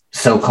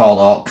so-called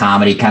alt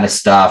comedy kind of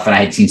stuff. And I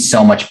had seen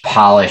so much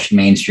polished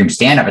mainstream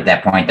stand-up at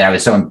that point that I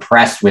was so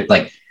impressed with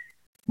like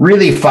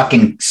really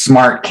fucking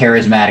smart,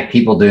 charismatic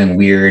people doing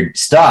weird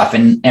stuff.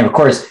 And of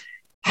course,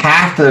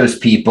 half those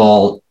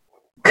people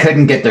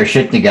couldn't get their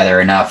shit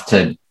together enough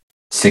to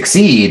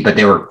succeed, but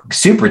they were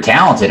super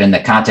talented in the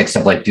context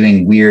of like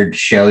doing weird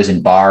shows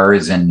in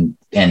bars and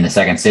in the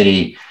Second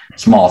City,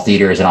 small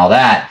theaters and all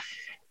that.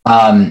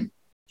 And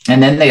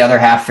then the other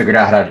half figured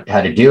out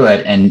how to do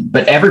it.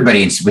 But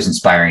everybody was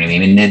inspiring to me. I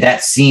mean,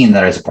 that scene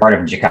that I was a part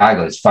of in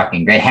Chicago is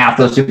fucking great. Half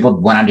those people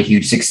went on to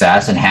huge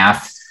success and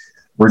half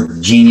were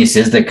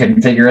geniuses that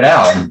couldn't figure it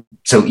out. And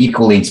so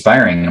equally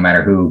inspiring, no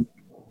matter who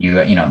who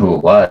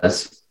it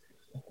was.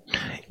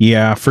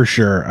 Yeah, for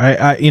sure.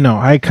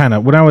 I kind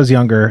of, when I was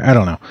younger, I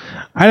don't know.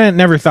 I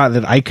never thought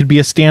that I could be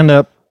a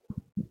stand-up,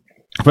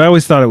 but I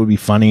always thought it would be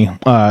funny.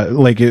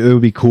 Like it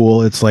would be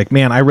cool. It's like,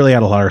 man, I really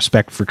had a lot of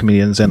respect for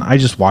comedians, and I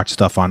just watched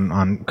stuff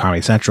on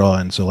Comedy Central.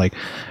 And so like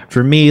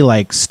for me,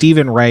 like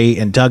Stephen Wright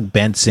and Doug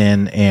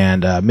Benson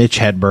and Mitch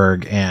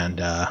Hedberg and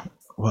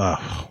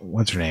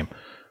what's her name?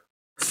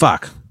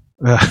 Fuck.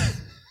 I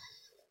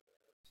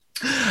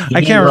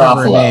can't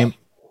remember her name.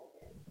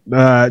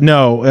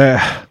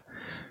 No.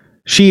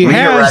 She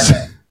has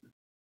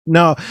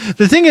no.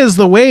 The thing is,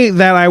 the way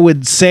that I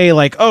would say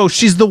like, oh,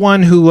 she's the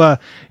one who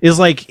is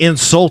like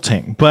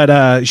insulting,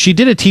 but she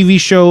did a TV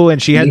show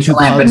and she had two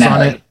pugs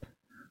on it.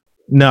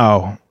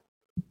 No,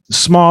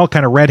 small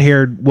kind of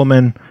red-haired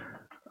woman,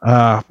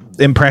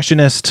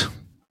 impressionist.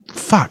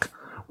 Fuck,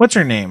 what's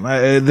her name?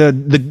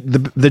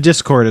 The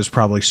Discord is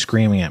probably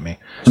screaming at me.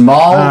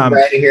 Small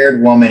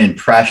red-haired woman,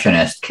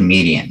 impressionist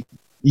comedian.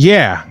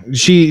 Yeah,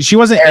 she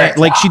wasn't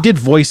like she did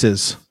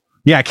voices.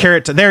 Yeah,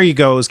 there you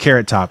go. It was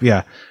Carrot Top.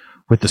 Yeah,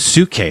 with the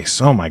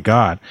suitcase. Oh my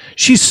god,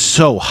 she's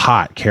so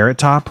hot, Carrot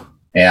Top.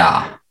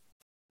 Yeah.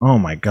 Oh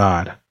my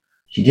god.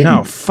 She did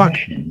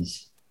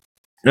impressions.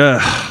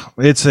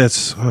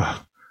 It's.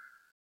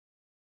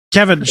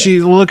 Kevin, she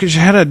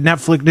had a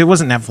Netflix. It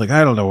wasn't Netflix.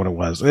 I don't know what it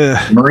was.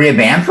 Maria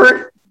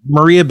Bamford.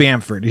 Maria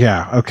Bamford.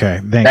 Yeah. Okay.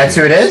 That's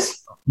who it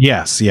is.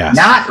 Yes.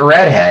 Not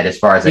redhead, as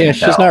far as I can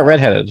tell. She's not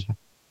redheaded.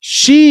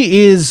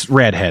 She is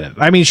redheaded.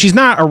 I mean, she's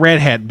not a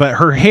redhead, but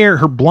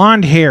her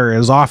blonde hair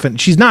is often,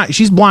 she's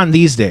blonde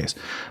these days,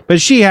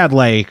 but she had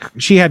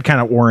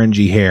kind of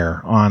orangey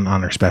hair on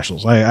her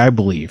specials. I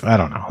believe. I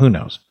don't know. Who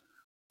knows?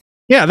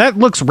 Yeah. That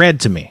looks red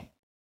to me.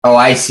 Oh,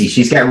 I see.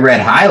 She's got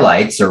red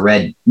highlights or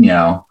red,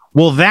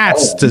 Well,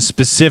 that's the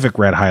specific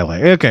red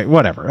highlight. Okay,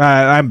 whatever.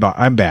 I'm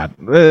bad.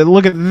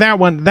 Look at that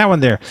one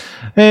there.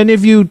 And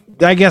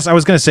I guess I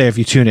was going to say if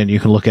you tune in,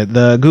 you can look at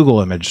the Google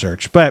image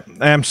search. But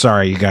I'm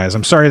sorry, you guys.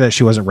 I'm sorry that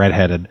she wasn't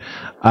redheaded.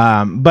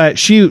 But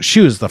she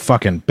was the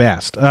fucking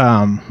best.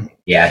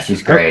 Yeah,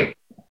 she's great.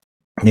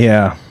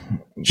 Yeah.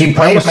 She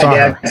played at my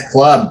dad's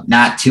club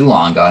not too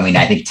long ago. I mean,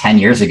 I think 10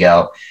 years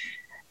ago.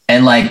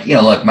 And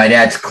look, my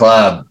dad's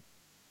club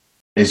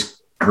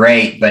is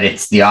great, but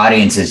it's the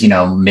audience is,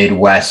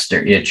 Midwest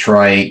or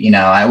Detroit,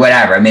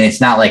 whatever. I mean, it's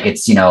not like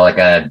it's, like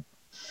an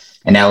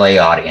LA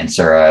audience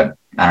or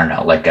I don't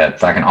know, like a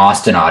fucking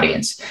Austin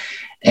audience.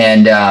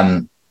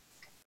 And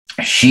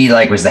she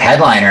like was the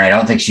headliner, and I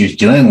don't think she was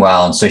doing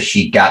well, and so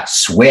she got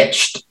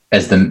switched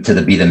as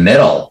be the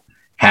middle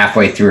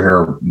halfway through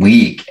her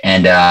week,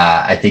 and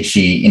I think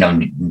she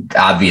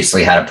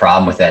obviously had a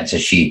problem with that. So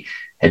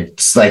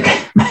it's like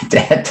my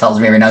dad tells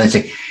me every now and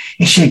then, like,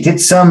 hey, she did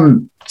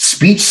some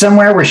speech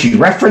somewhere where she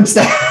referenced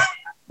that.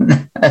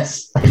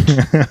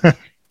 It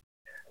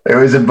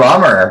was a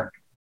bummer.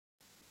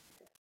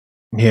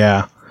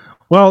 Yeah.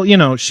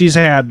 Well, she's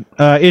had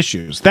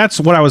issues. That's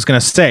what I was going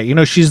to say.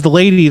 She's the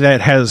lady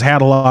that has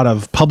had a lot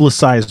of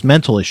publicized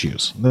mental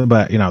issues, but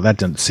that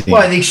didn't seem.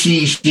 Well, I think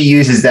she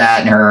uses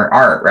that in her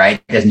art,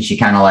 right? Doesn't she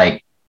kind of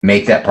like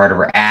make that part of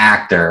her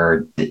act,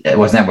 or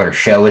wasn't that what her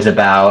show is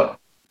about?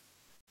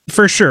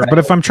 For sure. Right. But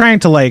if I'm trying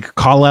to like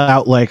call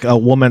out like a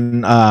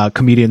woman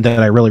comedian that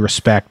I really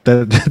respect,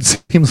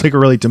 that seems like a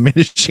really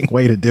diminishing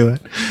way to do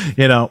it,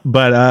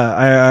 but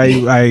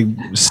I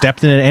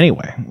stepped in it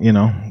anyway,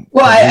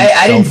 Well,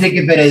 I didn't think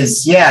of it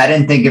as, I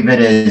didn't think of it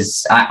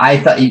as, I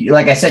thought,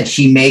 like I said,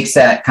 she makes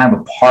that kind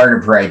of a part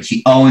of her,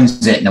 she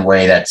owns it in a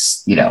way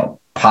that's,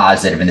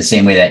 positive, in the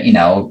same way that,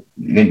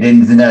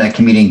 isn't there a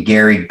comedian,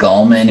 Gary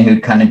Gulman,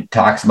 who kind of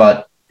talks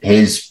about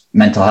his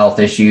mental health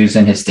issues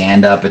in his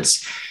stand-up.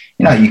 It's,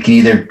 you can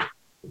either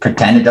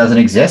pretend it doesn't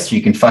exist, or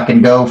you can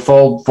fucking go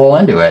full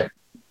into it,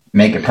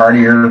 make it part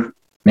of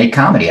make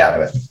comedy out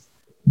of it.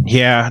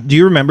 Yeah. Do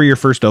you remember your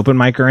first open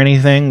mic or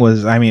anything?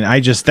 That's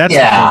the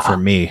thing for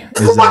me.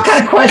 What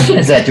kind of question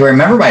is that? Do I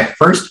remember my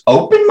first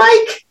open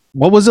mic?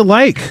 What was it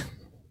like?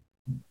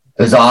 It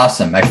was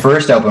awesome. My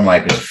first open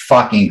mic was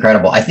fucking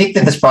incredible. I think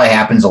that this probably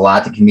happens a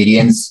lot to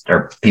comedians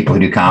or people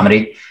who do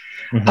comedy.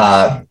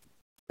 Mm-hmm.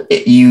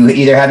 You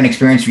either have an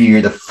experience where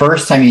you're the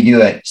first time you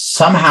do it,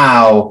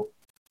 somehow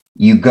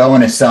you go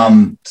into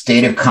some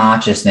state of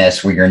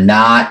consciousness where you're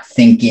not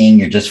thinking,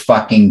 you're just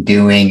fucking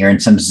doing, you're in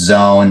some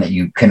zone that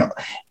you can,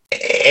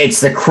 it's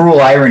the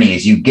cruel irony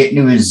is you get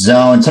into a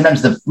zone.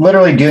 Sometimes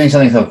literally doing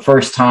something for the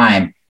first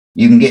time,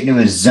 you can get into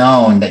a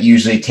zone that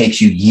usually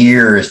takes you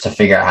years to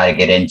figure out how to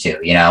get into,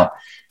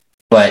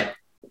 but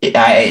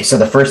so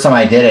the first time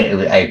I did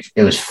it,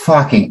 it was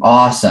fucking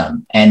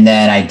awesome. And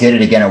then I did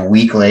it again a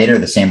week later,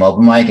 the same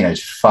open mic, and it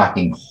was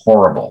fucking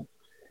horrible.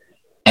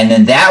 And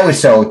then that was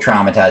so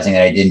traumatizing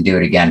that I didn't do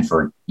it again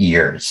for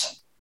years.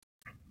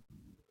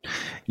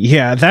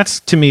 Yeah,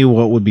 that's to me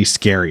what would be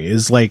scary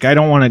is like, I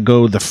don't want to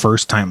go the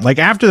first time. Like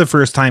after the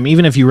first time,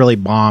 even if you really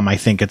bomb, I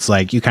think it's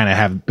like you kind of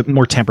have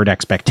more tempered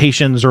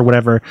expectations or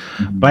whatever.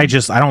 Mm-hmm.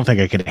 But I don't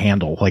think I could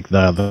handle like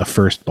the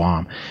first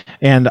bomb.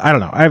 And I don't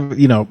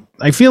know.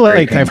 I feel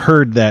like painful. I've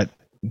heard that.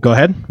 Go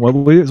ahead. What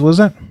was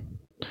that?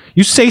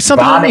 You say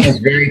something. Bombing is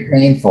very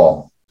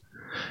painful.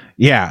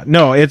 Yeah,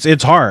 no,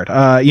 it's hard.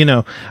 I've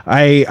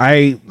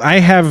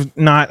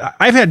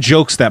had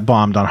jokes that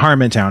bombed on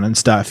Harmontown and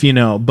stuff,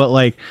 but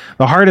like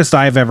the hardest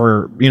I've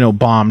ever,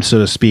 bombed, so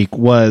to speak,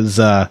 was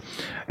at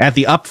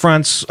the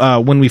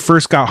upfronts when we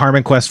first got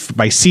Harmon Quest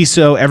by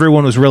CISO.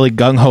 Everyone was really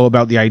gung-ho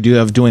about the idea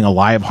of doing a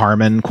live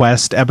Harmon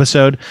Quest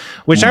episode,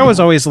 which I was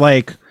always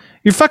like,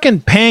 you're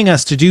fucking paying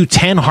us to do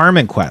 10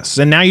 Harmon Quests,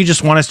 and now you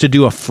just want us to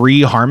do a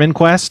free Harmon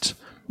Quest?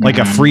 Like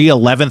a free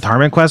 11th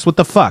Harmon Quest? What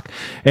the fuck?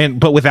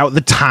 But without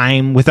the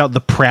time, without the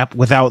prep,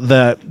 without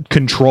the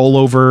control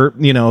over,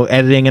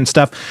 editing and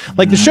stuff.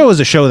 Like the show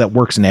is a show that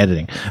works in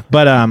editing.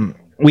 But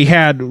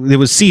it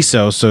was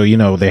CISO,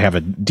 so they have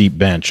a deep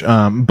bench.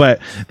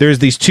 But there's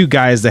these two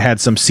guys that had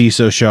some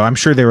CISO show. I'm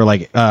sure they were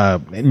like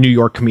New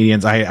York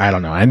comedians. I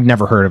don't know. I've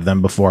never heard of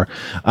them before,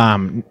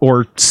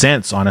 or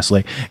since,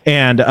 honestly.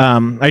 And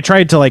I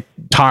tried to like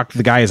talk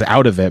the guys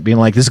out of it, being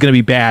like, this is going to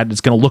be bad.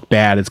 It's going to look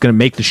bad. It's going to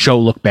make the show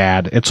look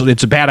bad.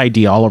 It's a bad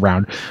idea all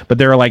around. But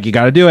they were like, you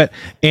got to do it.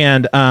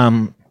 And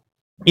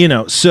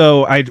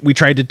so we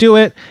tried to do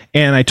it,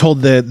 and I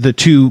told the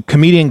two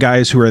comedian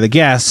guys who are the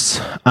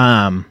guests,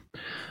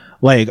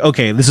 like,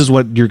 okay, this is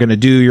what you're going to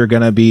do. You're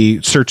going to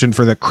be searching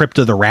for the Crypt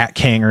of the Rat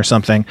King or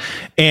something.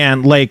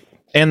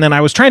 And then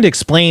I was trying to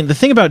explain the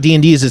thing about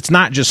D&D is it's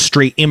not just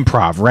straight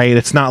improv, right?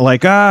 It's not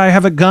like, I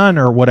have a gun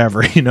or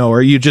whatever,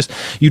 or you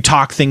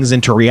talk things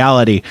into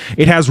reality.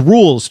 It has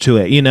rules to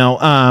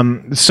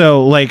it,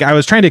 so like I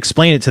was trying to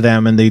explain it to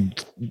them, and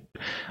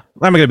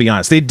I'm going to be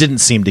honest, they didn't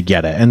seem to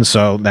get it. And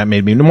so that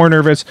made me more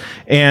nervous.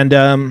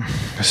 And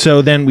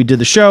so then we did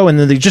the show, and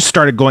then they just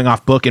started going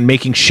off book and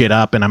making shit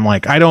up. And I'm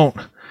like, I don't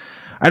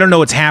know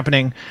what's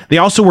happening. They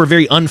also were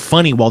very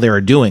unfunny while they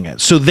were doing it.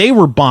 So they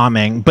were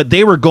bombing, but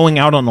they were going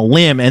out on a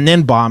limb and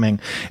then bombing.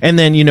 And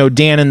then,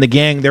 Dan and the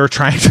gang, they were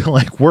trying to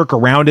like work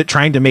around it,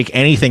 trying to make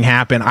anything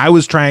happen. I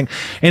was trying,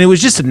 and it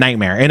was just a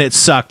nightmare, and it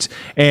sucked.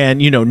 And,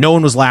 no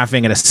one was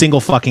laughing at a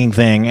single fucking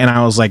thing. And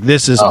I was like,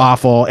 this is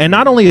awful. And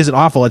not only is it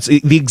awful, it's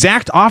the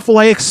exact awful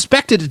I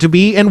expected it to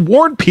be and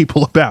warned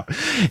people about,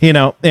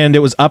 and it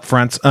was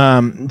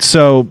upfront.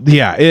 So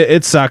yeah,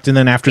 it sucked. And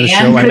then after the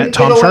show, I met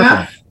Tom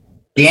Sharpling.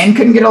 Dan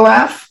couldn't get a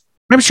laugh?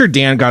 I'm sure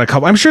Dan got a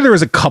couple. I'm sure there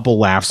was a couple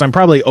laughs. I'm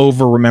probably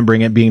over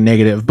remembering it being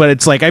negative, but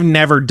it's like I've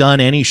never done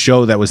any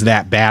show that was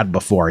that bad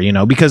before,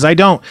 because I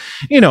don't,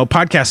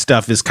 podcast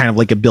stuff is kind of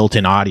like a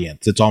built-in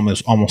audience. It's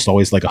almost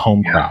always like a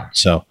home crowd.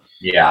 So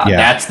Yeah,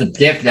 that's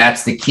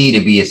the key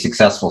to be a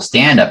successful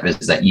stand-up,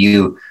 is that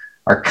you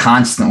are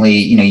constantly,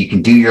 you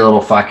can do your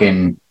little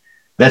fucking,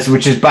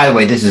 which is, by the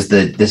way, this is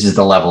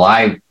the level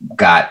I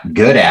got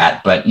good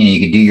at, but you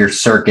can do your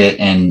circuit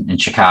in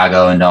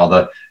Chicago and all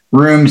the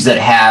rooms that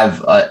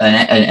have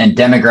a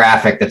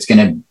demographic that's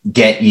going to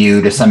get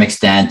you to some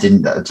extent,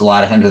 and it's a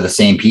lot of times the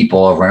same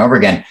people over and over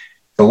again.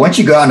 But once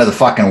you go out into the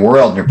fucking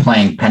world and you're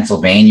playing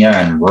Pennsylvania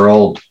and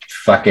rural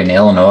fucking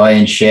Illinois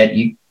and shit,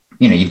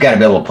 you've got to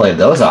be able to play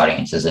those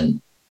audiences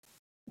and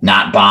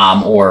not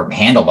bomb or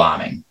handle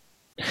bombing.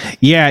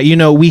 Yeah,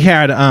 we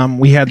had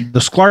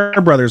the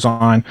Sklar brothers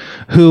on,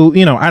 who,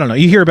 I don't know,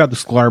 you hear about the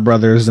Sklar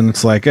brothers and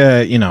it's like,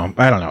 I don't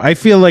know. I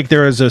feel like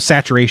there was a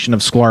saturation of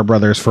Sklar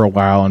brothers for a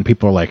while, and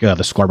people are like, the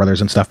Sklar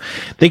brothers and stuff.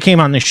 They came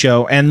on this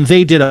show and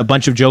they did a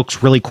bunch of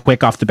jokes really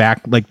quick off the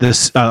back, like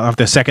this, off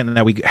the second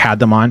that we had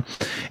them on.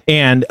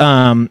 And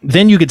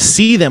then you could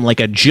see them like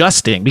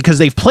adjusting, because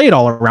they've played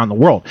all around the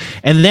world.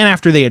 And then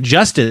after they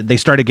adjusted, they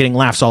started getting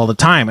laughs all the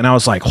time. And I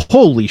was like,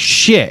 holy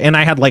shit. And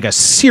I had like a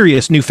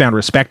serious newfound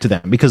respect to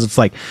them, because it's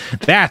like,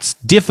 that's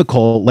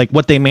difficult, like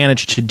what they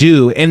managed to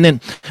do. And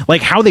then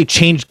like how they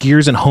changed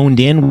gears and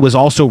honed in was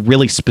also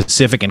really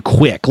specific and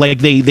quick. Like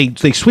they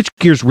switched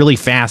gears really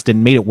fast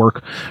and made it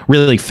work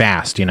really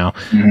fast, I don't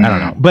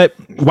know. But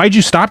why'd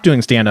you stop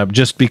doing stand-up?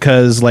 Just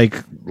because like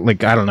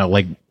I don't know,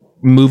 like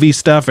movie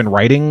stuff and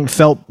writing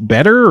felt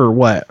better, or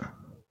what?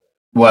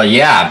 Well,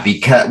 yeah,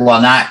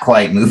 not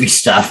quite movie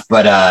stuff,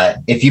 but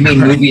if you mean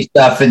movie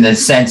stuff in the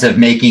sense of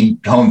making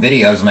home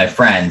videos with my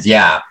friends,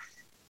 yeah.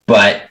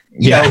 But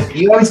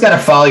you always got to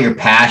follow your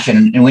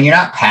passion. And when you're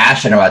not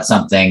passionate about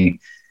something,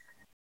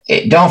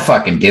 don't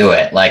fucking do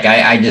it. Like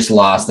I just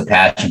lost the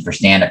passion for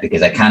stand-up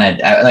because like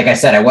I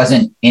said, I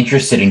wasn't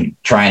interested in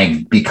trying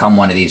to become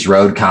one of these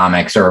road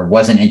comics, or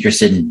wasn't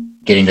interested in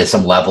getting to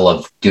some level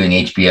of doing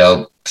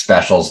HBO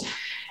specials.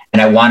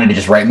 And I wanted to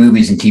just write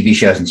movies and TV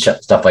shows and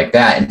stuff like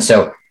that. And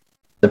so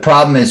the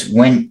problem is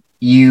when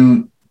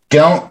you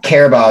don't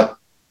care about,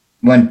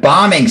 when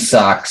bombing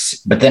sucks,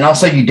 but then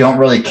also you don't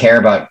really care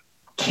about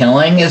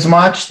killing as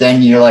much,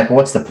 then you're like,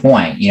 what's the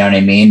point? You know what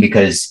I mean?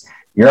 Because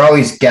you're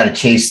always got to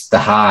chase the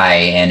high.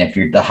 And if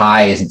the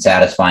high isn't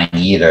satisfying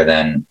either,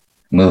 then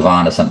move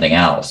on to something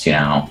else,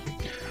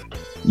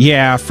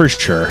 Yeah, for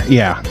sure.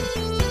 Yeah.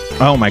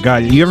 Oh my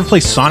God. You ever play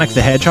Sonic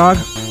the Hedgehog?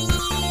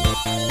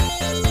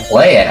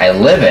 Play it. I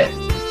live it.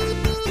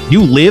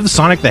 You live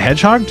Sonic the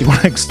Hedgehog? Do you want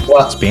to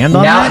expand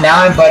on that?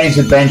 Now I'm buddies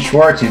with Ben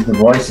Schwartz, who's the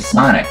voice of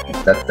Sonic.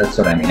 That's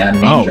what I mean. I'm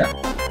name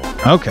dropping.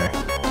 Okay.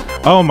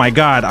 Oh my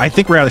God. I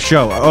think we're out of the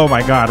show. Oh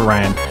my God,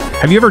 Ryan.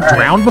 Have you ever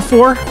drowned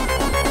before?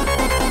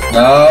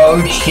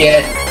 Oh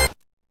shit.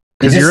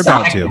 Because you're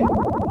about to.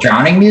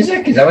 Drowning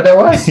music? Is that what that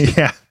was?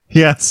 Yeah.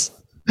 Yes.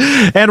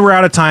 And we're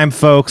out of time,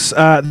 folks.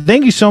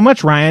 Thank you so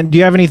much, Ryan. Do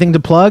you have anything to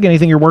plug?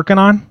 Anything you're working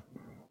on?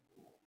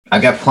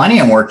 I've got plenty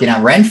I'm working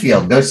on.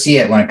 Renfield. Go see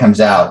it when it comes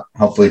out.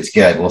 Hopefully it's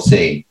good. We'll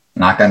see.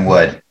 Knock on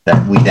wood.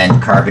 That we then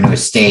carve into a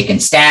steak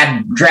and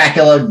stab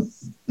Dracula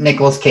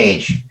Nicolas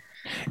Cage.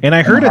 And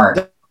I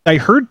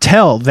heard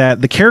tell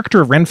that the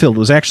character of Renfield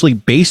was actually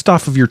based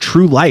off of your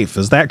true life.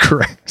 Is that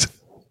correct?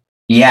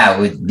 Yeah,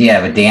 with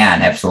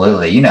Dan,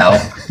 absolutely.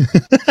 Yeah.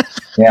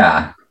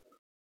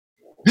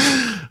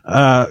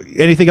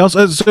 Anything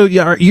else? So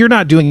you're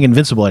not doing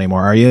Invincible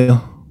anymore, are you?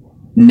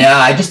 No,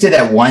 I just did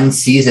that one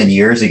season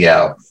years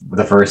ago,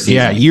 the first season.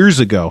 Yeah,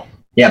 years ago.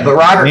 Yeah, but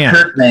Robert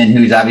Kirkman,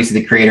 who's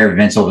obviously the creator of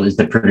Invincible, is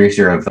the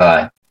producer of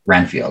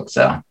Renfield.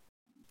 So.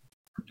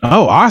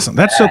 Oh, awesome!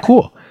 That's so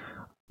cool.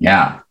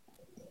 Yeah.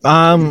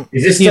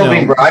 Is this still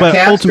being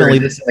broadcast, ultimately,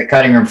 or is this in the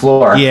cutting room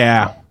floor?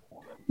 Yeah.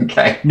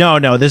 Okay.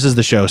 No, this is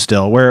the show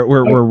still. We're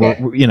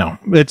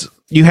it's,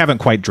 you haven't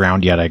quite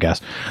drowned yet, I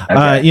guess.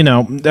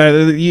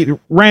 Okay.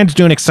 Ryan's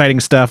doing exciting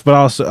stuff, but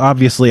also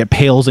obviously it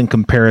pales in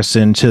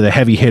comparison to the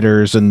heavy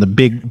hitters and the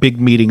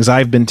big meetings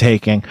I've been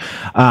taking.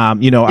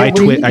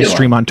 I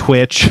stream on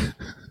Twitch.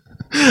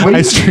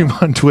 I stream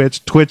on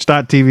Twitch,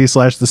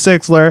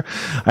 twitch.tv/thesixler.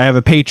 I have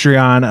a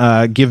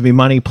Patreon. Give me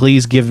money.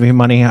 Please give me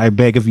money. I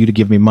beg of you to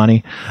give me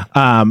money.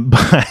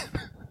 But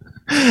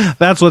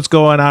that's what's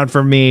going on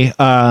for me.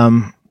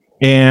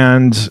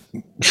 And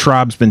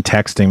Schraub's been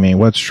texting me.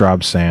 What's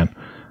Schraub saying?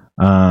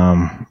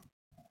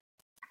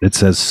 It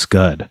says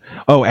Scud.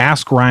 Oh,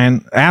 ask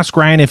Ryan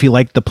if he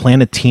liked the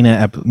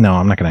Planetina. No,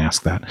 I'm not going to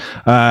ask that.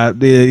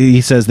 He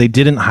says they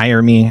didn't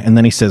hire me, and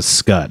then he says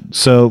Scud.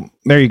 So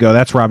there you go.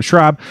 That's Rob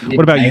Schraub.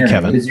 What about you,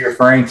 Kevin? What is he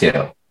referring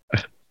to?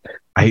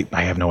 I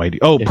have no idea.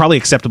 Oh, probably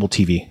Acceptable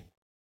TV.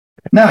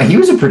 No, he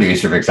was a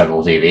producer of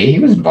Acceptable TV. He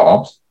was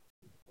involved.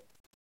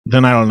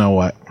 Then I don't know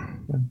what.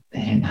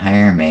 They didn't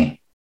hire me.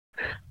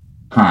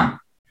 Huh.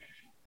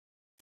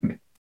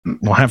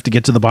 We'll have to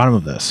get to the bottom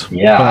of this.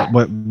 Yeah.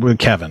 But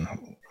Kevin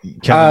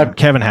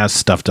has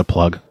stuff to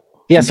plug.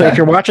 Yeah, so if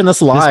you're watching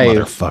this live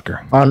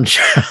motherfucker on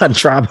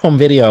Schraub Home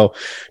Video,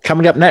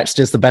 coming up next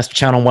is the Best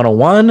Channel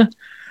 101,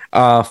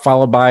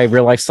 followed by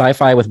Real Life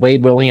Sci-Fi with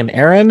Wade, Willie, and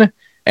Aaron.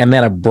 and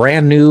then a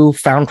brand new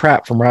Found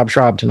Crap from Rob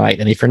Schraub tonight.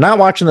 And if you're not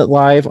watching it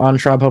live on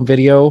Schraub Home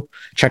Video,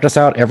 check us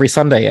out every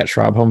Sunday at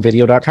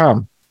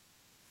SchraubHomeVideo.com.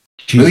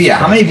 Booyah.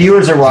 How many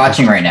viewers are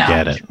watching right now?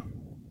 Get it.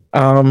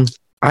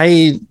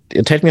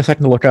 It takes me a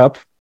second to look up.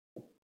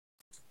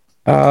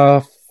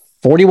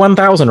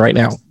 41,000 right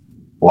now.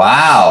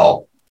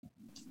 Wow.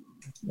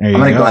 I'm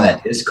going to go on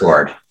that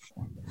Discord.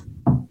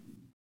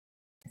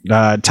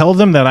 Tell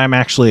them that I'm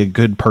actually a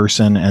good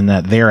person and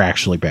that they're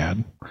actually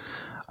bad.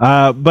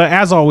 But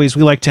as always,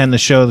 we like to end the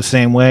show the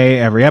same way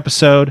every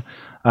episode.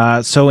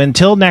 So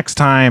until next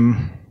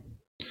time,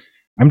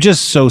 I'm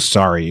just so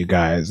sorry, you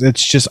guys.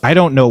 It's just, I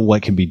don't know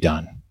what can be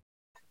done.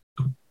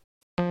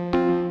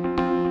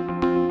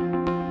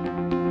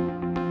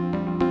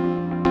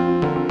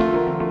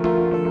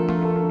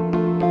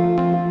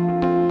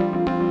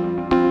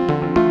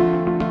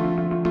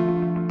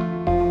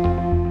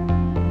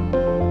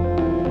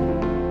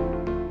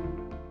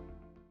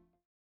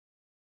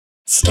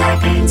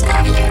 Scarpins